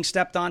 Legos being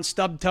stepped on,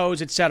 stubbed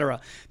toes,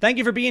 etc. Thank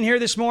you for being here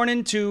this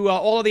morning. To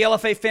all of the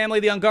LFA family,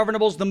 the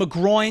Ungovernables, the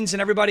McGroins,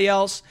 and everybody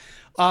else.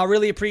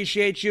 Really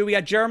appreciate you. We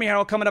got Jeremy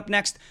Harrell coming up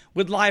next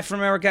with Live from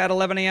America at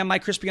 11 a.m.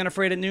 Mike Crispy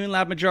Unafraid at noon.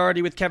 Loud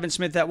Majority with Kevin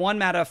Smith at 1.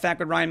 Matter of Fact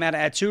with Ryan Matta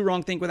at 2.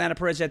 Wrong Think with Anna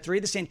Perez at 3.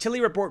 The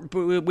Santilli Report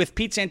with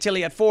Pete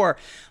Santilli at 4.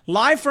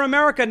 Live from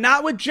America,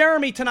 not with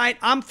Jeremy tonight.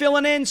 I'm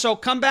filling in, so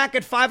come back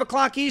at 5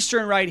 o'clock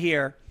Eastern right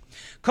here.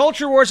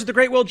 Culture Wars with the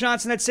great Will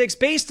Johnson at 6.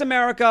 Based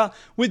America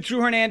with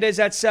Drew Hernandez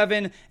at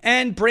 7.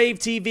 And Brave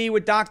TV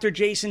with Dr.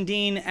 Jason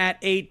Dean at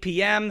 8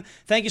 p.m.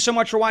 Thank you so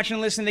much for watching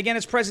and listening. Again,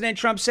 as President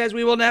Trump says,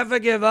 we will never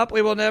give up.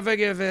 We will never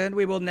give in.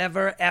 We will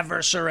never,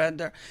 ever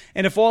surrender.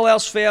 And if all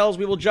else fails,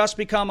 we will just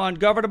become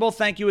ungovernable.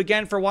 Thank you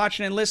again for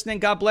watching and listening.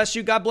 God bless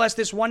you. God bless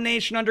this one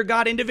nation under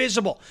God,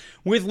 indivisible,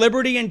 with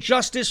liberty and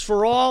justice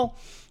for all.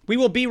 We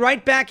will be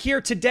right back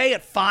here today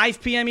at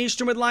 5 p.m.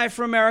 Eastern with Live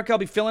from America. I'll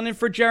be filling in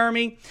for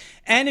Jeremy.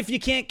 And if you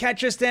can't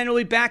catch us then, we'll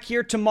be back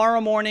here tomorrow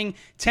morning,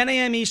 10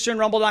 a.m. Eastern,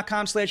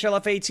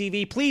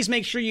 rumble.com/LFA-TV. Please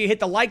make sure you hit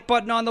the like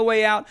button on the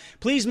way out.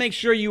 Please make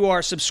sure you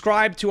are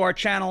subscribed to our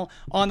channel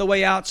on the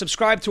way out.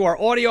 Subscribe to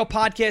our audio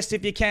podcast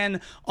if you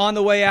can on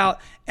the way out.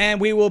 And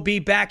we will be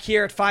back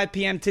here at 5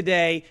 p.m.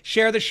 today.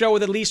 Share the show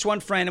with at least one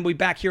friend, and we'll be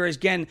back here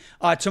again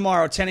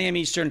tomorrow, 10 a.m.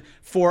 Eastern,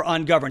 for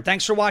Ungoverned.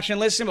 Thanks for watching and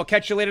listening. We'll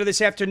catch you later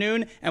this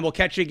afternoon, and we'll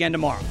catch you again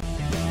tomorrow.